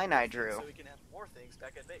on the line I drew. So we can have more things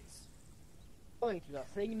back at base. Going to the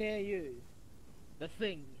thing near you. The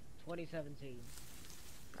Thing, 2017.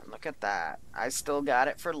 And look at that. I still got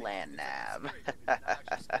it for land nav.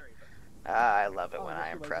 I love it when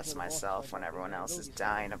I impress myself when everyone else is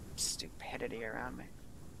dying of stupidity around me.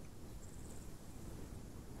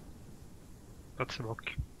 That's a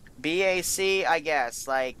look. BAC, I guess,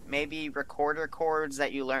 like maybe recorder chords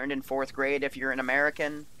that you learned in 4th grade if you're an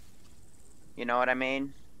American. You know what I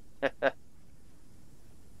mean?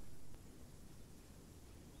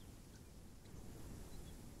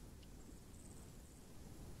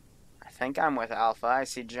 I think I'm with Alpha. I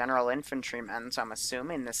see General Infantrymen, so I'm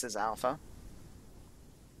assuming this is Alpha.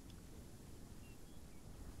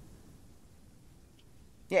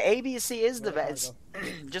 Yeah, ABC is the best.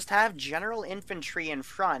 Just have General Infantry in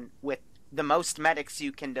front with the most medics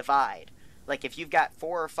you can divide. Like, if you've got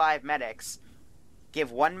 4 or 5 medics,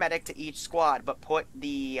 give 1 medic to each squad, but put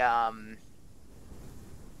the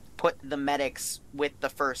put the medics with the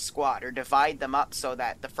first squad, or divide them up so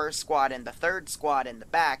that the first squad and the third squad in the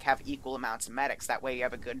back have equal amounts of medics. That way you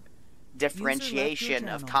have a good differentiation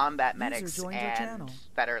of combat medics and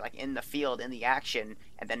that are like in the field, in the action,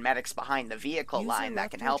 and then medics behind the vehicle line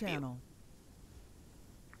that can help you.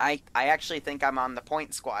 I actually think I'm on the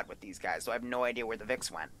point squad with these guys, so I have no idea where the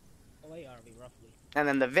Vics went. Away are we, roughly? And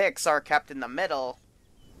then the Vics are kept in the middle,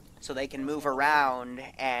 so they can move around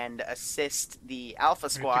and assist the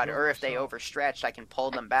Alpha squad, or if they overstretched, I can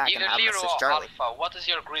pull them back and have them assist Charlie. Alpha, what is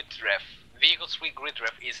your grid ref? Vehicle 3 grid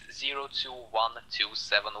ref is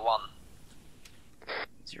 021271.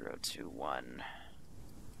 021.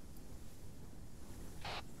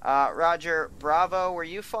 Roger, Bravo, were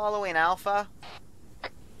you following Alpha?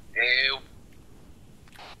 No.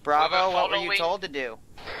 Bravo, what were you told to do?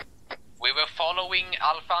 We were following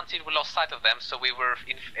Alpha until we lost sight of them, so we were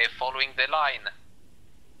following the line.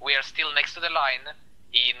 We are still next to the line,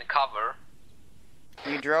 in cover.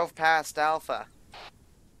 You drove past Alpha.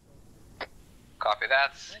 Copy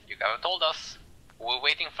that. You haven't told us. We're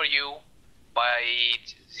waiting for you by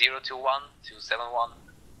 021271.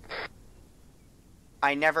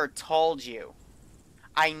 I never told you.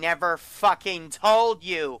 I never fucking told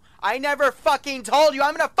you. I never fucking told you.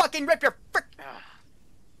 I'm gonna fucking rip your frick.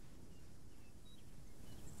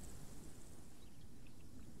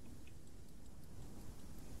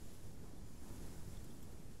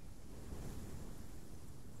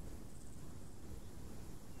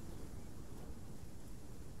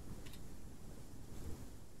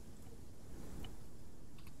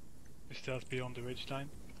 We still have to be on the ridge line.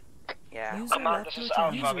 Yeah. Command, this is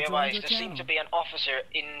Alpha. Be advised, there seems to be an officer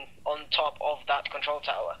on top of that control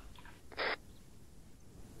tower.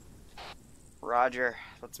 Roger.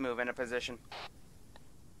 Let's move into position.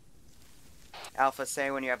 Alpha,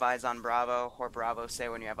 say when you have eyes on Bravo, or Bravo, say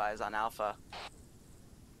when you have eyes on Alpha.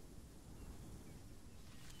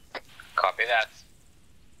 Copy that.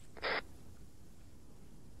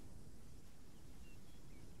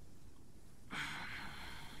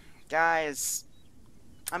 Guys,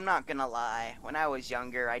 I'm not gonna lie. When I was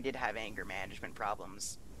younger, I did have anger management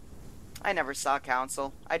problems. I never saw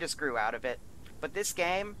counsel. I just grew out of it. But this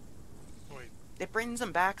game, it brings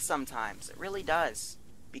them back sometimes. It really does.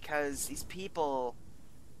 Because these people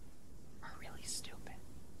are really stupid.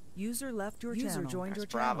 User left your channel. User joined your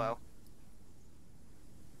Bravo. channel.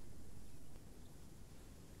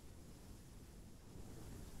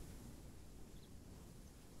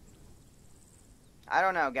 I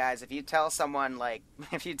don't know, guys. If you tell someone,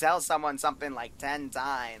 something like 10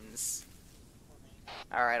 times...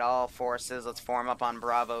 Alright, all forces, let's form up on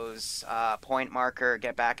Bravo's point marker,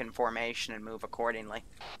 get back in formation, and move accordingly.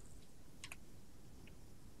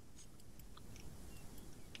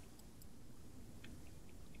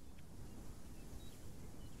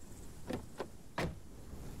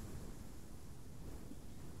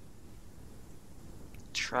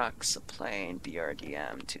 Trucks, a plane,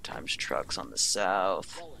 BRDM, 2 times trucks on the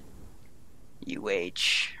south.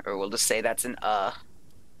 UH, or we'll just say that's an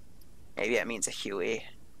Maybe that means a Huey.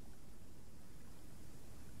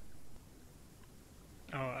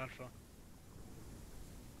 Oh, Alpha.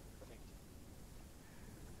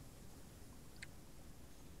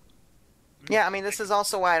 Yeah, I mean, this is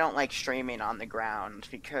also why I don't like streaming on the ground,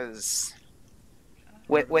 because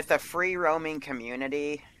with a free roaming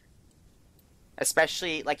community,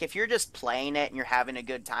 especially, like, if you're just playing it and you're having a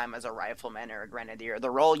good time as a rifleman or a grenadier,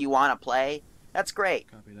 the role you want to play, that's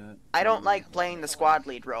great. Copy that. I don't like playing the squad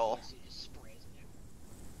lead role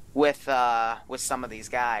with some of these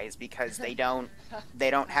guys, because they don't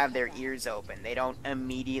have their ears open. They don't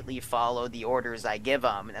immediately follow the orders I give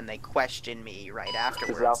them, and then they question me right afterwards.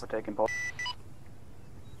 This is Alpha taking pulse.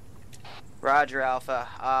 Roger,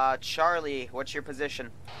 Alpha. Charlie, what's your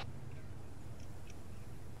position?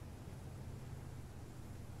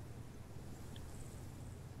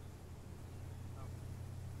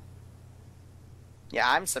 Yeah,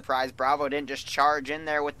 I'm surprised Bravo didn't just charge in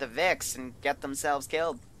there with the Vics and get themselves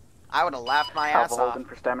killed. I would have laughed my ass Alpha off. holding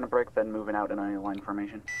for stamina break, then moving out in a line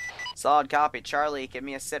formation. Solid copy. Charlie, give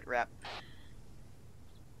me a sit rep.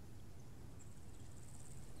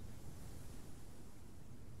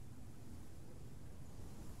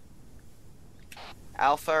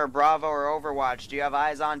 Alpha or Bravo or Overwatch, do you have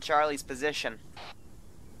eyes on Charlie's position?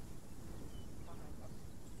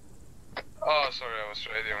 Oh, sorry, I was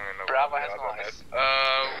radioing in Bravo has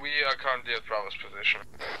we are currently at Bravo's position.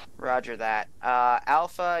 Roger that.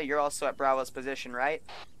 Alpha, you're also at Bravo's position, right?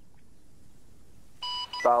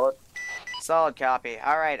 Solid. Solid copy.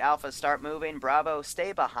 Alright, Alpha, start moving. Bravo,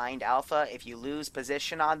 stay behind Alpha. If you lose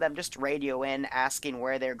position on them, just radio in asking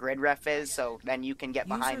where their grid ref is, so then you can get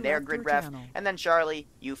behind their grid ref. And then Charlie,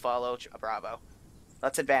 you follow Bravo.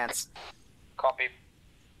 Let's advance. Copy.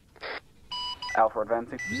 Alpha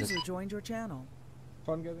advancing. User joined your channel.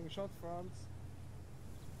 Fun getting shot, Franz.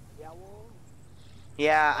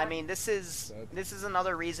 Yeah, I mean, this is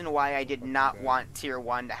another reason why I did not want Tier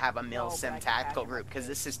 1 to have a Milsim tactical group, because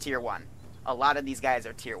this is Tier 1. A lot of these guys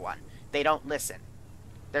are Tier 1. They don't listen.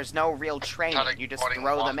 There's no real training. You just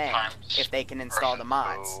throw them in if they can install the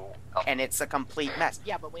mods. And it's a complete mess.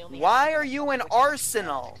 Yeah, but we only Why are you in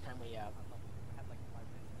Arsenal?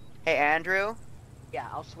 Hey, Andrew? Yeah,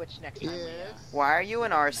 I'll switch next time. Why are you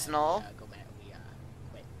in Arsenal?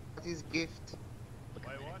 His gift.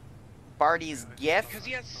 Barty's gift? Because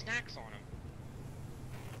he has snacks on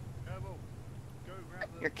him.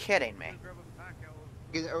 You're kidding me.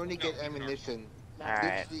 You can only get ammunition.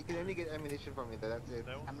 Alright. You can only get ammunition from it, that's it.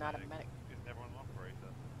 I'm not a medic.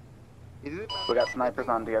 We got snipers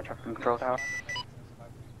on the air traffic control tower.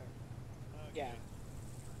 Yeah.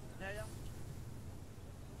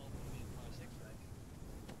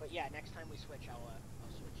 But yeah, next time we switch, I'll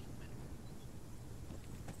switch to medic.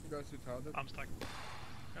 You guys too tired? I'm stuck.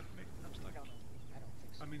 Help me, I'm stuck. I don't think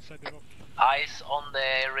so. I'm inside the rock. Eyes on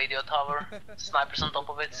the radio tower. Snipers on top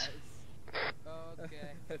of it.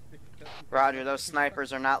 Okay. Roger, those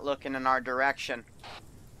snipers are not looking in our direction.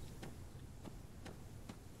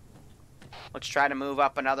 Let's try to move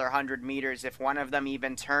up another 100 meters. If one of them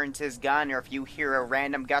even turns his gun, or if you hear a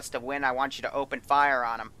random gust of wind, I want you to open fire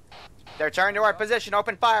on them. They're turning to our position.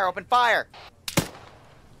 Open fire, open fire!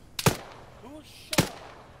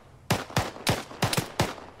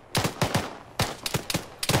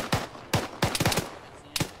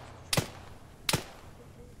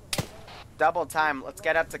 Double time. Let's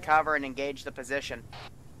get up to cover and engage the position.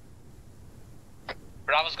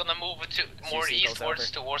 Bravo's gonna move to more eastwards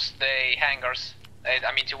towards the hangars. I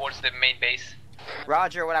mean towards the main base.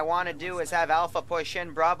 Roger, what I want to do is have Alpha push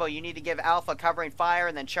in. Bravo, you need to give Alpha covering fire,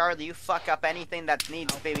 and then Charlie, you fuck up anything that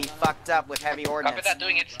needs to be fucked up with heavy ordnance. Copy that,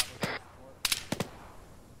 doing it.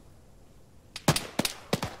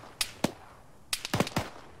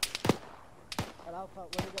 And Alpha,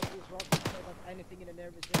 when you go to these rocks, say that anything in the near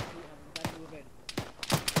vicinity and then move in.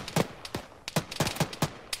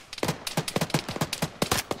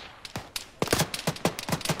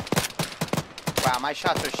 Wow, my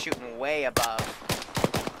shots are shooting way above.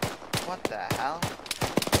 What the hell?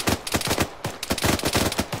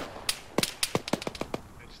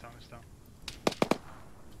 It's down, it's down.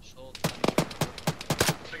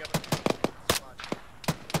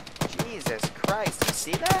 Jesus Christ, you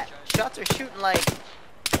see that? Shots are shooting like...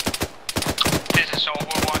 This is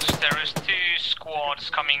Overwatch. There is 2 squads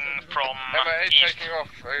coming from MIA east. taking off.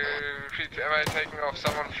 Repeat, MIA taking off.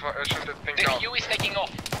 Someone shoot that thing down. The U is taking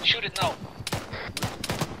off. Shoot it now.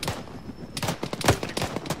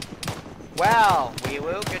 Well,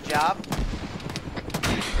 wee-woo, good job.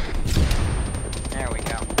 There we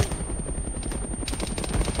go.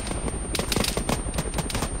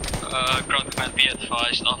 Ground command, be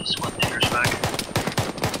advised on squad leaders back.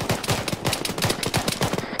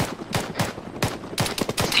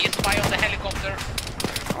 See a spy on the helicopter.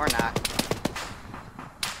 Or not.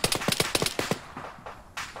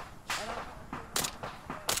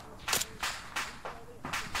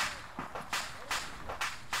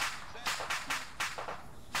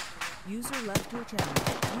 User left your channel.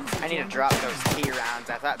 I need to drop those T rounds.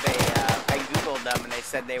 I thought they, I googled them and they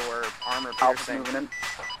said they were armor piercing.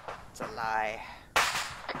 It's a lie.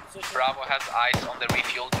 Bravo has eyes on the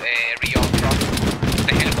refueled Rion truck.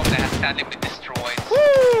 The helicopter has sadly been destroyed.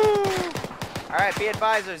 Woo! Alright, be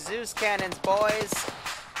advised, there's Zeus cannons, boys.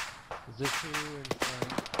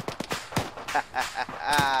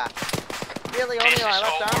 Really, only though I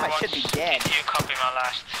left arm, I should be dead. You copy my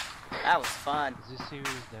last. That was fun. ZCU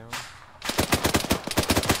is down.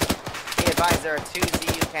 Be advised, there are 2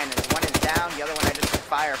 ZU cannons. One is down, the other one I just took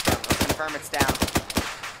fire from. Let's confirm it's down.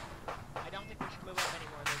 I don't think we should move up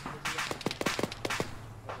anymore.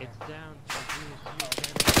 It's down.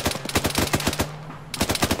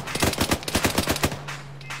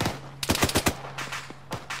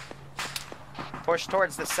 Push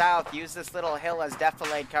towards the south. Use this little hill as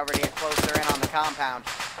defilade cover to get closer in on the compound.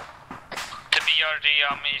 The BRD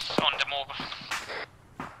is on the move.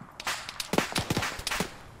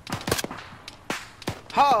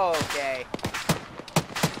 Okay.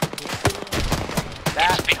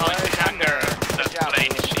 It's behind the hangar. The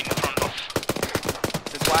plane is in front of.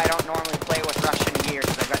 This is why I don't normally play with Russian gear,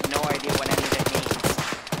 because I've got no idea what any of it means.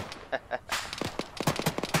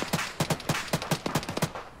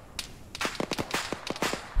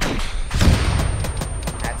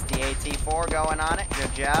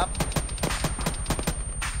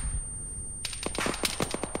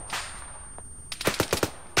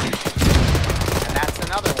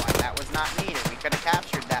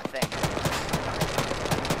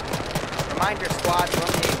 Reminder squads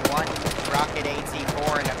will need one rocket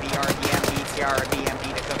AT-4 and a BRDM, BTR, or BMP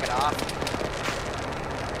to cook it off.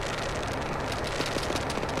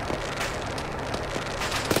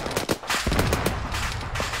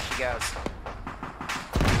 There she goes.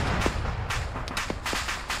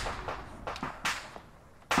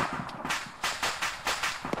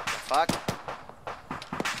 The fuck?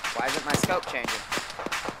 Why isn't my scope changing?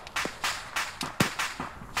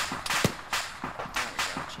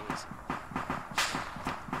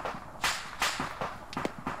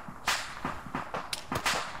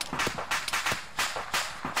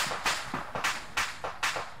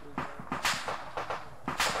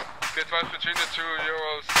 Between the two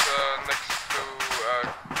Euros next to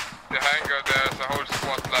the hangar, there's a whole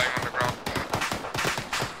squad lying on the ground.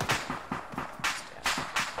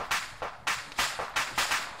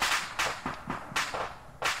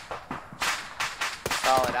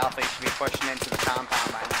 Solid. Alpha, you should be pushing into the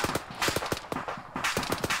compound by now.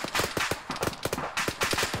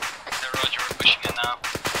 Roger, we're pushing in now.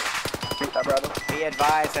 Be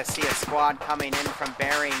advised, I see a squad coming in from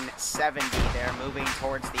bearing 70. They're moving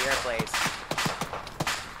towards the airplace.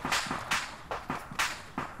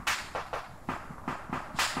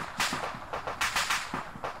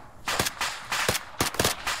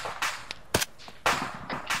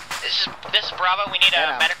 This is Bravo. We need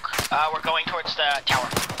a medic. We're going towards the tower.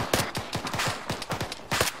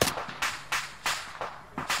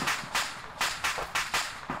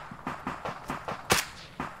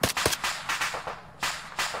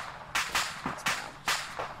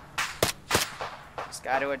 Just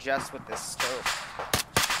got to adjust with this scope.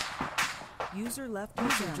 User left your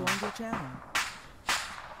channel. Joined your channel.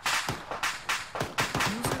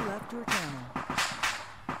 User left your channel.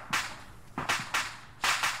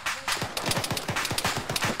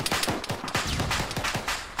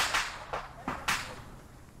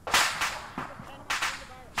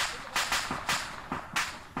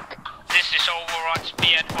 This is Overwatch.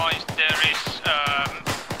 Be advised, there is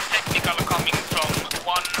technical coming from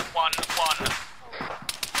 111.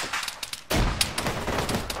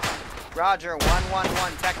 Roger,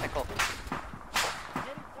 111 technical.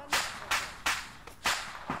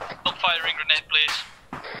 Stop firing grenade, please.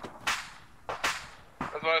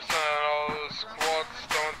 Advise all squads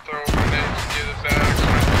don't throw grenades near the barracks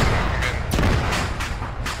when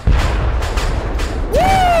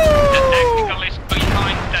The technical is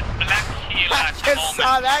behind that black hill I at the just moment.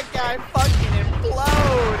 saw that guy fucking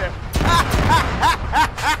implode!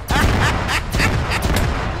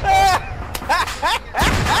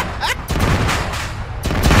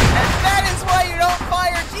 And that is why you don't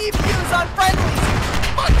fire GPUs on friendlies, you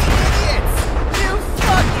fucking idiots! You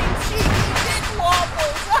fucking cheeky dick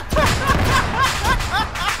waffles!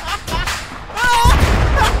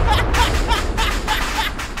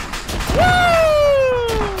 Woo!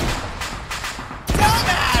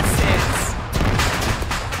 Dumbasses!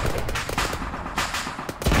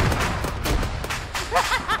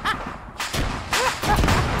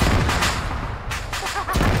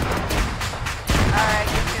 Alright,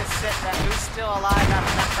 you can just sit there. Who's still alive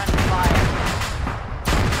after that friendly fire?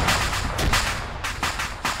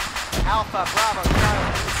 Alpha, Bravo,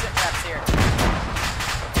 Charlie, who's sit reps here?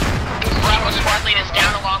 Bravo squad lead is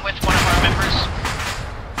down along with one of our members.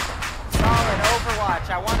 Solid, Overwatch.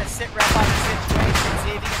 I want to sit rep on the situation.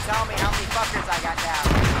 See if you can tell me how many fuckers I got down.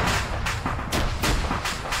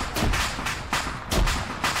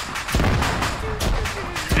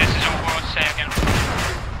 This is Overwatch second.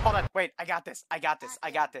 Hold on, wait, I got this.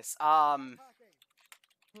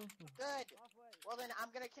 Good. Well then, I'm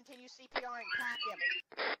gonna continue CPR and pack him.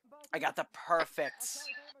 I got the perfect.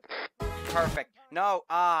 No,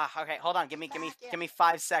 okay, hold on. Give me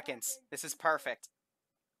 5 seconds. This is perfect.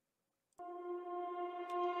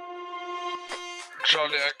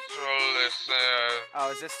 Charlie actual is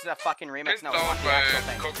Oh, is this a fucking remix? No, it's down not the by actual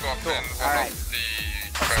thing. cook-off Cool. in one Alright. of the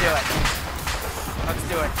Let's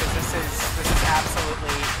do it, because this is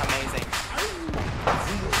absolutely amazing.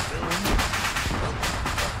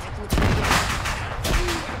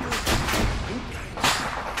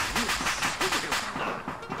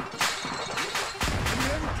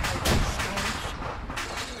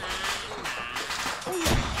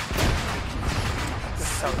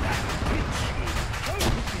 So bad.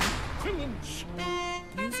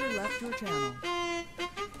 User left your channel.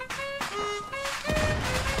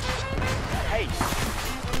 Hey.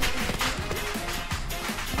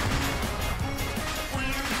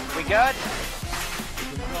 We good?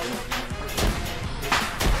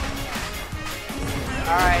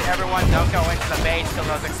 Alright, everyone, don't go into the base till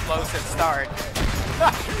those explosives start.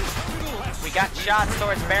 We got shots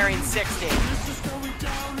towards bearing 60.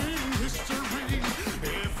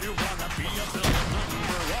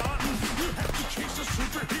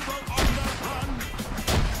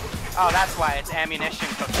 Oh, that's why it's ammunition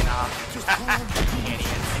cooking off. Idiots.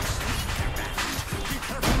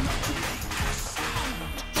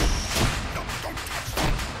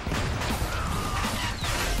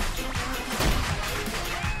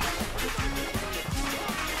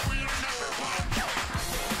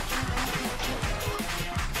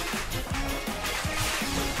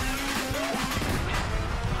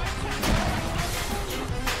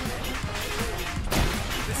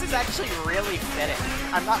 This is actually really fitting.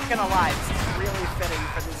 I'm not gonna lie, this is really fitting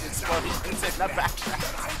for these explosions in the background.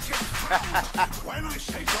 When I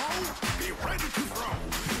say go, be ready to throw.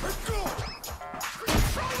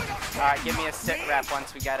 Alright, give me a sit rep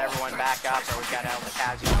once we got everyone back up, or we got all the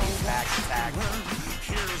casualties back intact.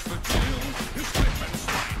 Here's the deal. You slip and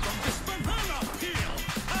slide from this banana peel.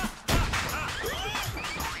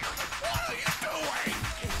 What are you doing?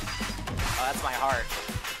 Oh, that's my heart.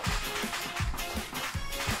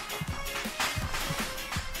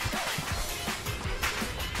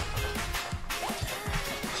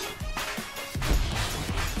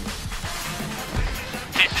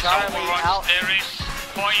 Overrun. There is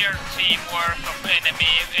fire team worth of enemy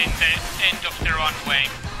in the end of the runway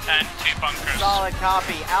and 2 bunkers. Solid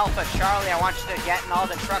copy. Alpha, Charlie, I want you to get in all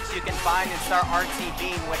the trucks you can find and start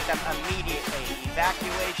RTBing with them immediately.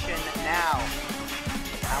 Evacuation now.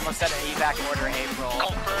 I almost said an evac order, April.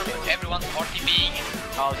 Confirm, everyone's RTBing.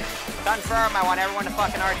 Oh, confirm, I want everyone to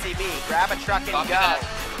fucking RTB. Grab a truck and go.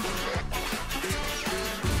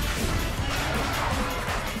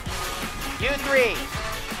 You three.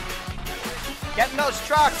 Get in those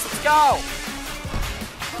trucks, let's go!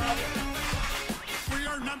 We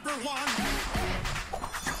are number 1.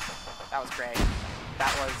 That was great.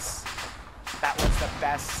 That was the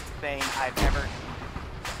best thing I've ever...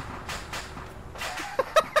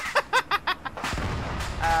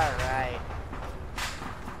 Alright.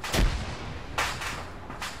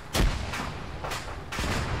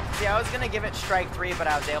 See, I was gonna give it strike 3, but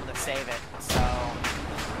I was able to save it, so...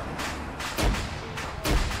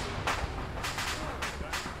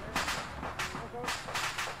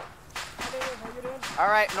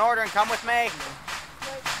 Alright, Northern, come with me.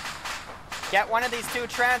 Get one of these 2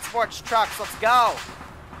 transport trucks, let's go.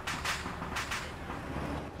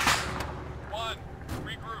 1,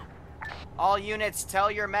 regroup. All units, tell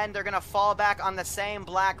your men they're gonna fall back on the same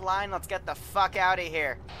black line. Let's get the fuck out of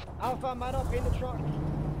here. Alpha, man up in the truck.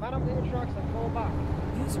 Man up in the trucks and fall back.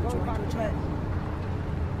 User joined your channel.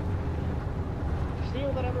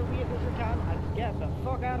 Steal whatever vehicles you can and get the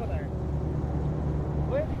fuck out of there.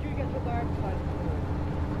 Where did you get to the dark side?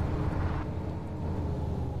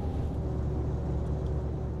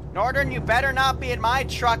 Northern, you better not be in my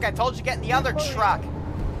truck. I told you to get in the other truck.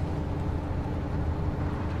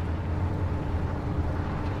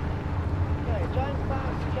 Okay, giant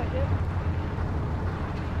fast, check in.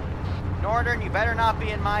 Northern, you better not be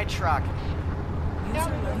in my truck.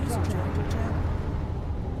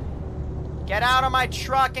 Get out of my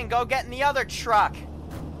truck and go get in the other truck.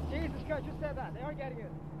 Jesus Christ, just said that. They are getting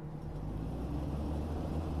it.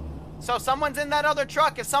 So someone's in that other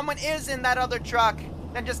truck. If someone is in that other truck,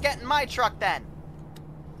 then just get in my truck then.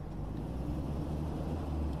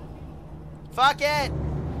 Fuck it.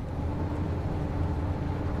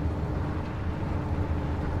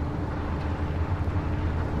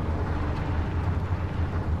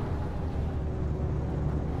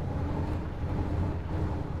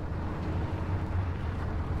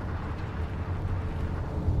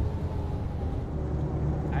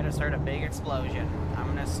 I just heard a big explosion. I'm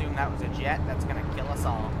gonna assume that was a jet that's gonna kill us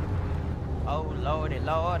all. Oh lordy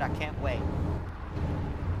lord, I can't wait.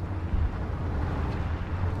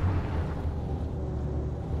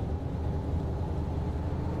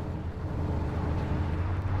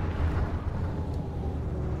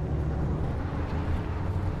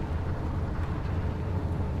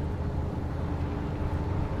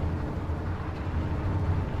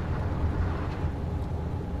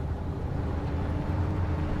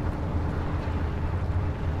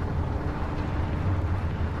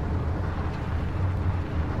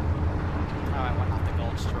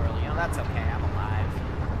 That's okay, I'm alive.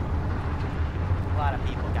 A lot of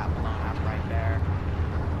people got blown up right there.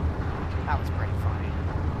 That was pretty funny.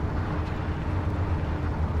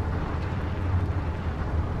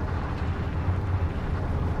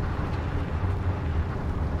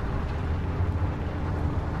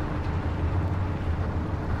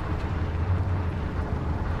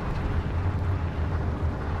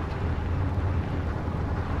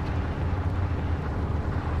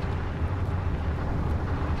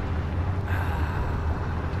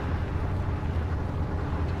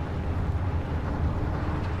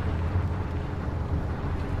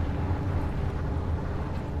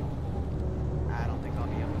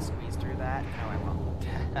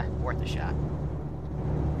 worth a shot.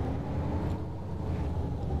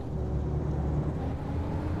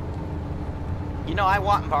 You know, I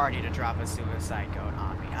want Barty to drop a suicide code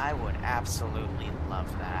on me. I would absolutely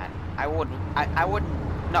love that. I wouldn't,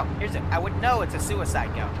 no, here's it. I would know it's a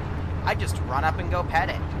suicide code. I'd just run up and go pet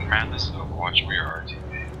it. Man, this is Overwatch, we are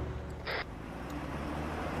RTV.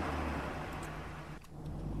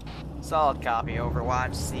 Solid copy,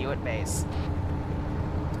 Overwatch. See you at base.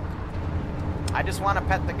 I just want to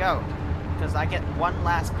pet the goat, because I get one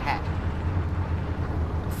last pet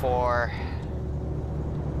before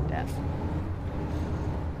death.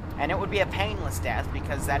 And it would be a painless death,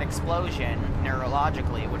 because that explosion,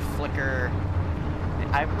 neurologically, would flicker.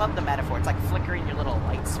 I love the metaphor. It's like flickering your little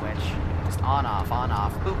light switch. Just on, off,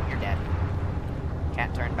 boop, you're dead.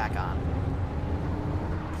 Can't turn back on.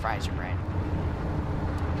 Fries your brain.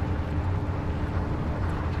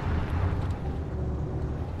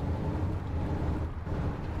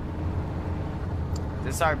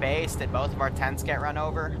 This is our base. Did both of our tents get run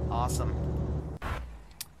over? Awesome.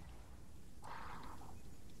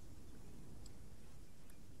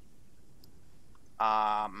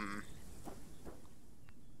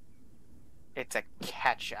 It's a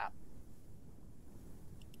catch-up.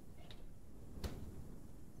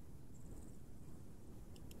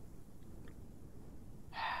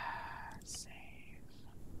 Save.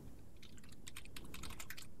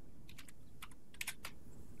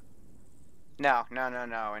 No.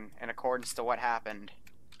 In accordance to what happened.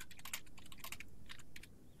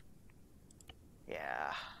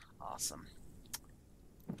 Yeah, awesome.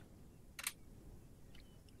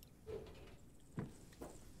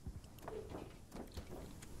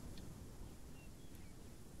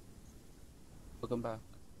 Welcome back.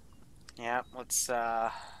 Yeah, let's, who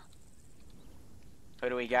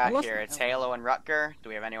do we got here? It's Halo and Rutger. Do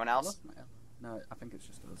we have anyone else? No, I think it's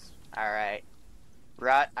just us. Alright.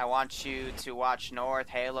 Rut, I want you to watch north.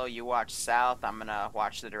 Halo, you watch south. I'm gonna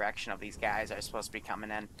watch the direction of these guys that are supposed to be coming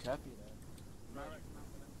in. Copy that.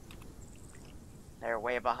 They're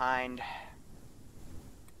way behind.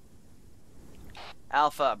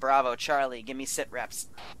 Alpha, Bravo, Charlie, give me sit reps.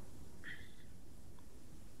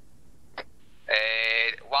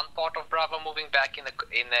 One part of Bravo moving back in the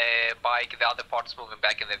bike, the other part's moving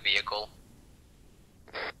back in the vehicle.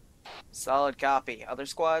 Solid copy. Other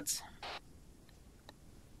squads?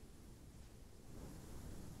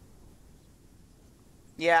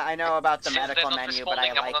 Yeah, I know about the medical menu, but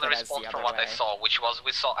I like it as the other from what way. I saw, which was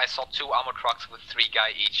I saw 2 armor trucks with 3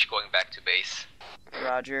 guys each going back to base.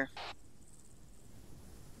 Roger.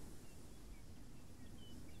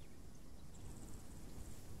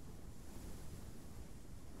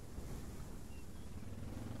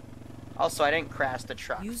 Also, I didn't crash the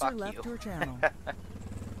truck. User Fuck left you. your channel.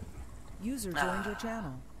 User joined your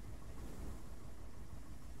channel.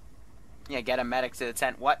 Yeah, get a medic to the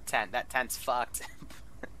tent. What tent? That tent's fucked.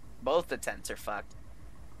 Both the tents are fucked.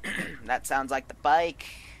 That sounds like the bike.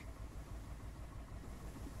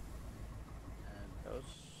 And those.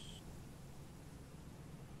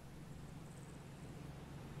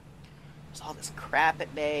 There's all this crap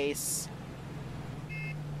at base.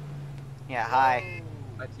 Yeah, hi.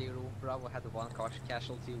 At Liru, Bravo had one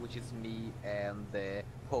casualty, which is me, and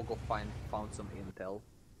Pogo found some intel.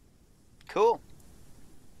 Cool.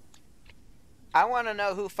 I want to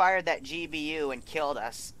know who fired that GBU and killed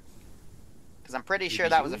us. Because I'm pretty sure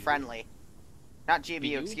that was a friendly. Not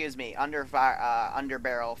GBU, excuse me.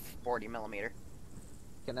 Underbarrel 40mm.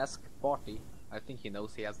 Can ask Party. I think he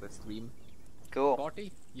knows he has the stream. Cool.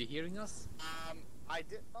 Party, you hearing us? I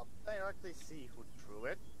did not directly see who threw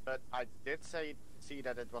it, but I did see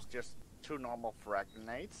that it was just 2 normal frag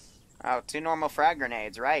grenades. Oh, 2 normal frag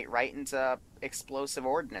grenades, right into explosive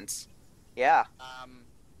ordnance. Yeah.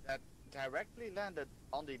 That directly landed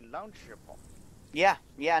on the launcher pod. Yeah,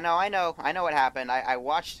 no, I know what happened. I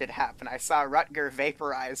watched it happen. I saw Rutger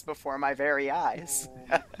vaporize before my very eyes.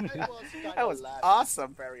 That was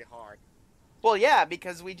awesome. Very hard. Well, yeah,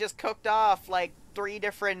 because we just cooked off like 3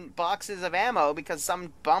 different boxes of ammo because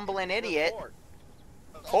some bumbling idiot.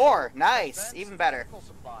 4, nice, even better.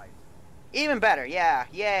 Even better, yeah,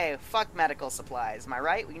 yay, fuck medical supplies, am I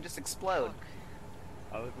right? We can just explode.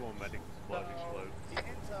 I would want medical supplies explode.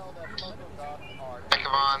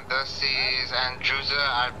 Come on, this is Andruza.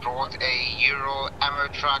 I brought a Euro ammo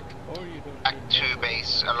truck back to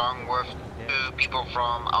base along with 2 people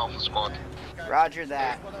from Alpha Squad. Roger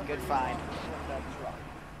that, good find.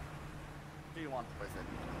 Do you want with it?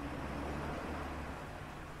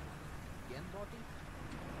 Again, Party?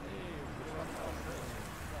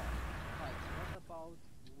 What about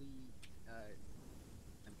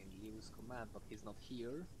I'm going to use command, but he's not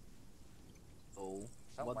here. So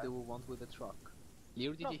somewhere. What do we want with the truck?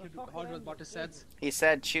 Liru, did you hear what Barty said? He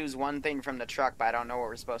said choose one thing from the truck, but I don't know what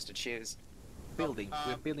we're supposed to choose. Building.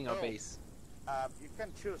 We're building our base. You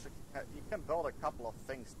can choose. You can build a couple of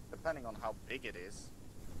things depending on how big it is.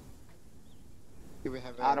 Do we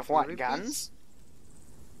have Out of what, guns?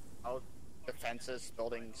 Out defenses,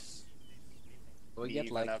 buildings. We get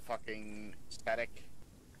even like a fucking static.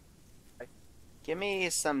 Give me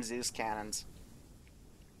some Zeus cannons.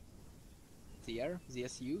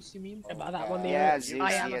 ZSUs, you mean? About that one, yeah, Zeus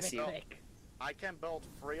ZSU. I can build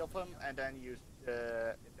 3 of them and then use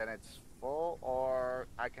then it's full, or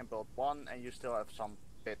I can build 1 and you still have some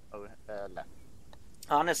bit left.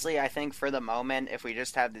 Honestly, I think for the moment, if we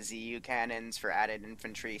just have the ZU cannons for added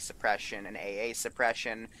infantry suppression and AA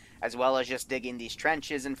suppression, as well as just digging these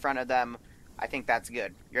trenches in front of them, I think that's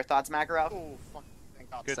good. Your thoughts, Makarov? Oh, fuck.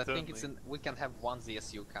 Thank God. Good, I think we can have one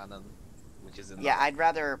ZSU cannon, which is enough. Yeah, I'd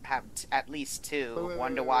rather have at least 2.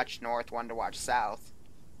 One to watch north, one to watch south.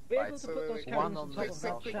 Right, one on quick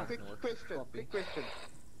question.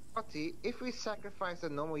 Artie, if we sacrifice a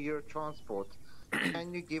normal Euro transport,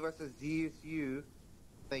 can you give us a ZSU,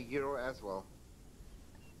 the Euro as well?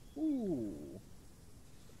 Ooh.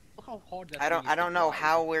 Look how hard that I don't know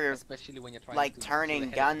how we're especially when you're trying like to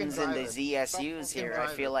turning guns into ZSUs here. I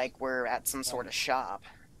feel like we're at some sort of shop.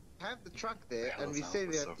 Have the truck there, and we say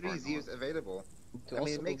we have 3 ZUs available. I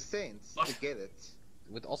mean, it makes sense to get it.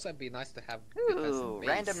 It would also be nice to have Ooh,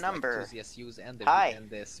 random number. Like 2 ZSUs and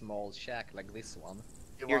the small shack like this one.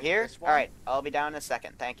 You're here? Alright, I'll be down in a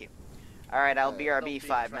second, thank you. Alright, I'll BRB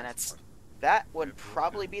 5 minutes. That would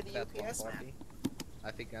probably be the UPS map.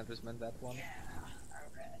 I think Andrews meant that one. Is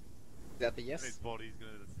that the yes? His body's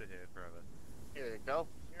gonna sit here forever. Here you go.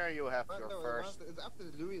 Here you have your No, first. it's after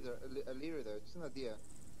the Liru though, it's an idea.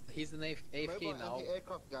 He's an AFK now.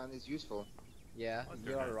 Anti-aircraft gun is useful. Yeah,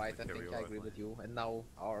 you are right, I think I agree with you. And now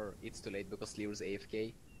it's too late because Liru's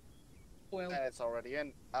AFK. Well, it's already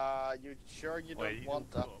in. You sure you don't want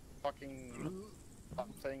a fucking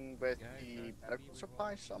something with the medical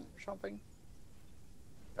supplies? Something?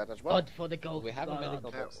 That as well. Blood for the gold. We have a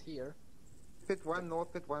medical box here. Pit 1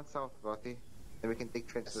 north, pit 1 south, Barty. Then we can take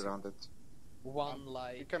trenches around it. One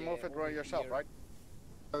like... You can move it right yourself, right?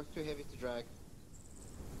 Oh, it's too heavy to drag.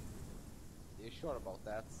 You sure about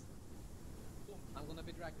that? I'm gonna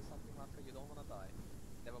be dragged to something, Marco, you don't wanna die.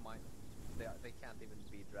 Never mind. They can't even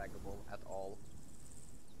be draggable at all.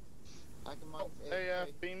 They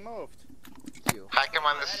have been moved.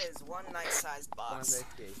 That is one nice-sized box.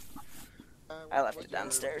 I left it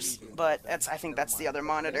downstairs, but I think that's the other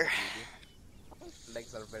monitor.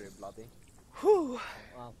 Legs are very bloody. Whew.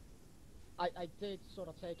 Wow. I did sort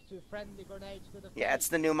of take 2 friendly grenades to the face. Yeah, it's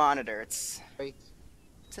the new monitor. It's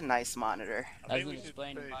a nice monitor.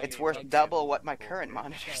 It's worth double what my current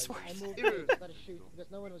monitor's worth.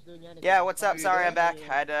 Yeah, what's up? Sorry, I'm back.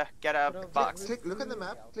 I had to get a box. Look on the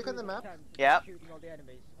map. Click on the map. Yep.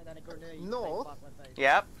 North.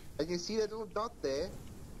 Yep. And you see that little dot there?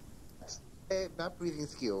 Map reading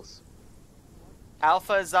skills.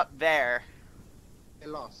 Alpha's up there. They're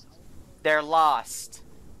lost. They're lost.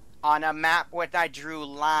 On a map where I drew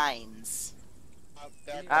lines.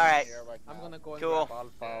 Alright. I'm gonna go and cool.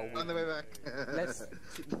 grab Alpha. On the way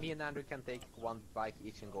back. Me and Andrew can take 1 bike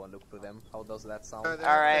each and go and look for them. How does that sound?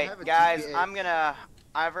 Alright, guys,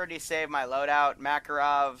 I've already saved my loadout.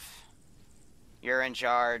 Makarov, you're in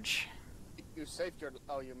charge. You saved your...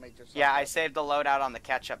 Oh, you made yourself... Yeah, I saved the loadout on the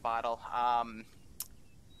ketchup bottle.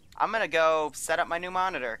 I'm gonna go set up my new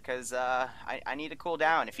monitor, because I need to cool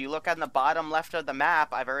down. If you look on the bottom left of the map,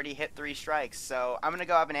 I've already hit 3 strikes. So I'm gonna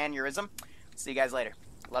go have an aneurysm. See you guys later.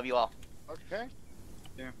 Love you all. Okay.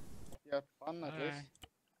 Yeah. Yeah, fun at least.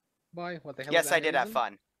 Bye. What the hell? Yes, I did have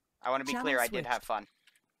fun. I want to be clear, I did have fun.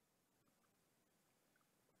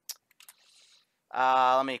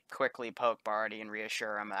 Let me quickly poke Barty and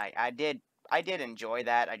reassure him. I did enjoy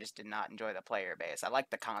that. I just did not enjoy the player base. I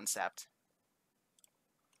like the concept.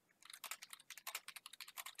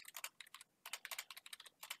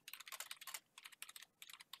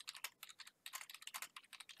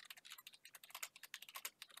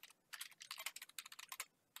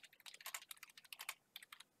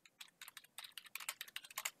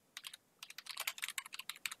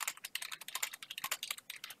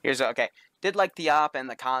 Okay. Did like the op and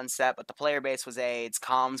the concept, but the player base was AIDS,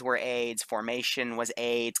 comms were AIDS, formation was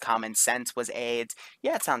AIDS, common sense was AIDS.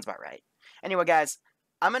 Yeah, it sounds about right. Anyway, guys,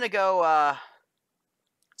 I'm gonna go,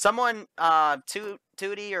 someone,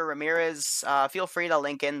 Tootie or Ramirez, feel free to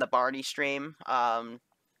link in the Barty stream.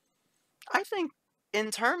 I think,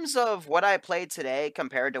 in terms of what I played today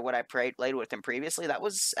compared to what I played with him previously, that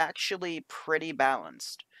was actually pretty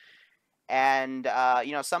balanced. And,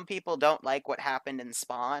 you know, some people don't like what happened in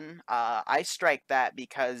Spawn. I strike that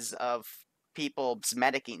because of people's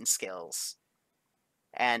medicing skills.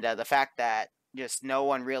 And the fact that just no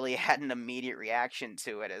one really had an immediate reaction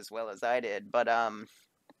to it as well as I did. But,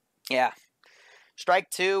 yeah. Strike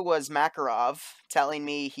 2 was Makarov telling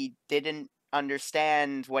me he didn't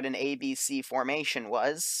understand what an ABC formation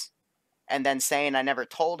was, and then saying I never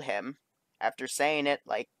told him after saying it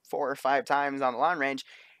like 4 or 5 times on the long range.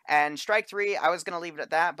 And Strike 3, I was going to leave it at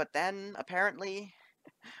that, but then apparently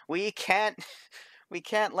we can't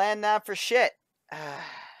land that for shit.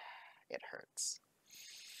 It hurts.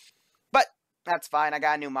 But that's fine. I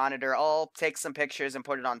got a new monitor. I'll take some pictures and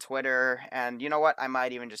put it on Twitter. And you know what? I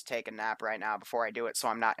might even just take a nap right now before I do it so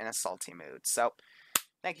I'm not in a salty mood. So,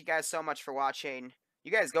 thank you guys so much for watching.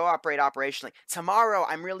 You guys go operate operationally. Tomorrow,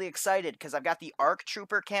 I'm really excited because I've got the ARC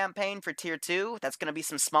Trooper campaign for Tier 2. That's going to be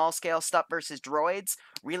some small-scale stuff versus droids.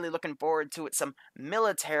 Really looking forward to it. Some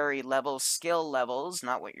military-level skill levels.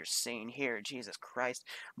 Not what you're seeing here. Jesus Christ.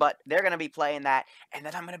 But they're going to be playing that. And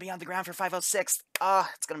then I'm going to be on the ground for 506.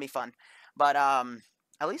 It's going to be fun. But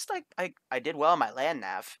at least I did well on my land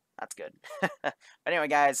nav. That's good. But anyway,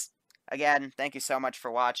 guys, again, thank you so much for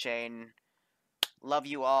watching. Love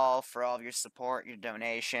you all for all of your support, your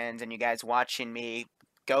donations, and you guys watching me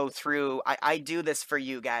go through. I do this for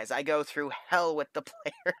you guys. I go through hell with the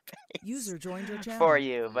player base. User joined your channel. For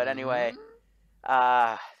you. But anyway,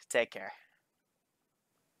 take care.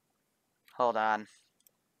 Hold on.